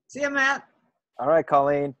 See ya, Matt. All right,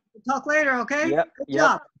 Colleen. We'll talk later, okay? Yep. Good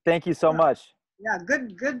job. Thank you so much. Yeah,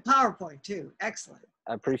 good PowerPoint, too. Excellent.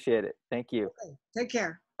 I appreciate it. Thank you. Okay. Take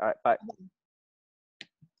care. All right, bye. Bye.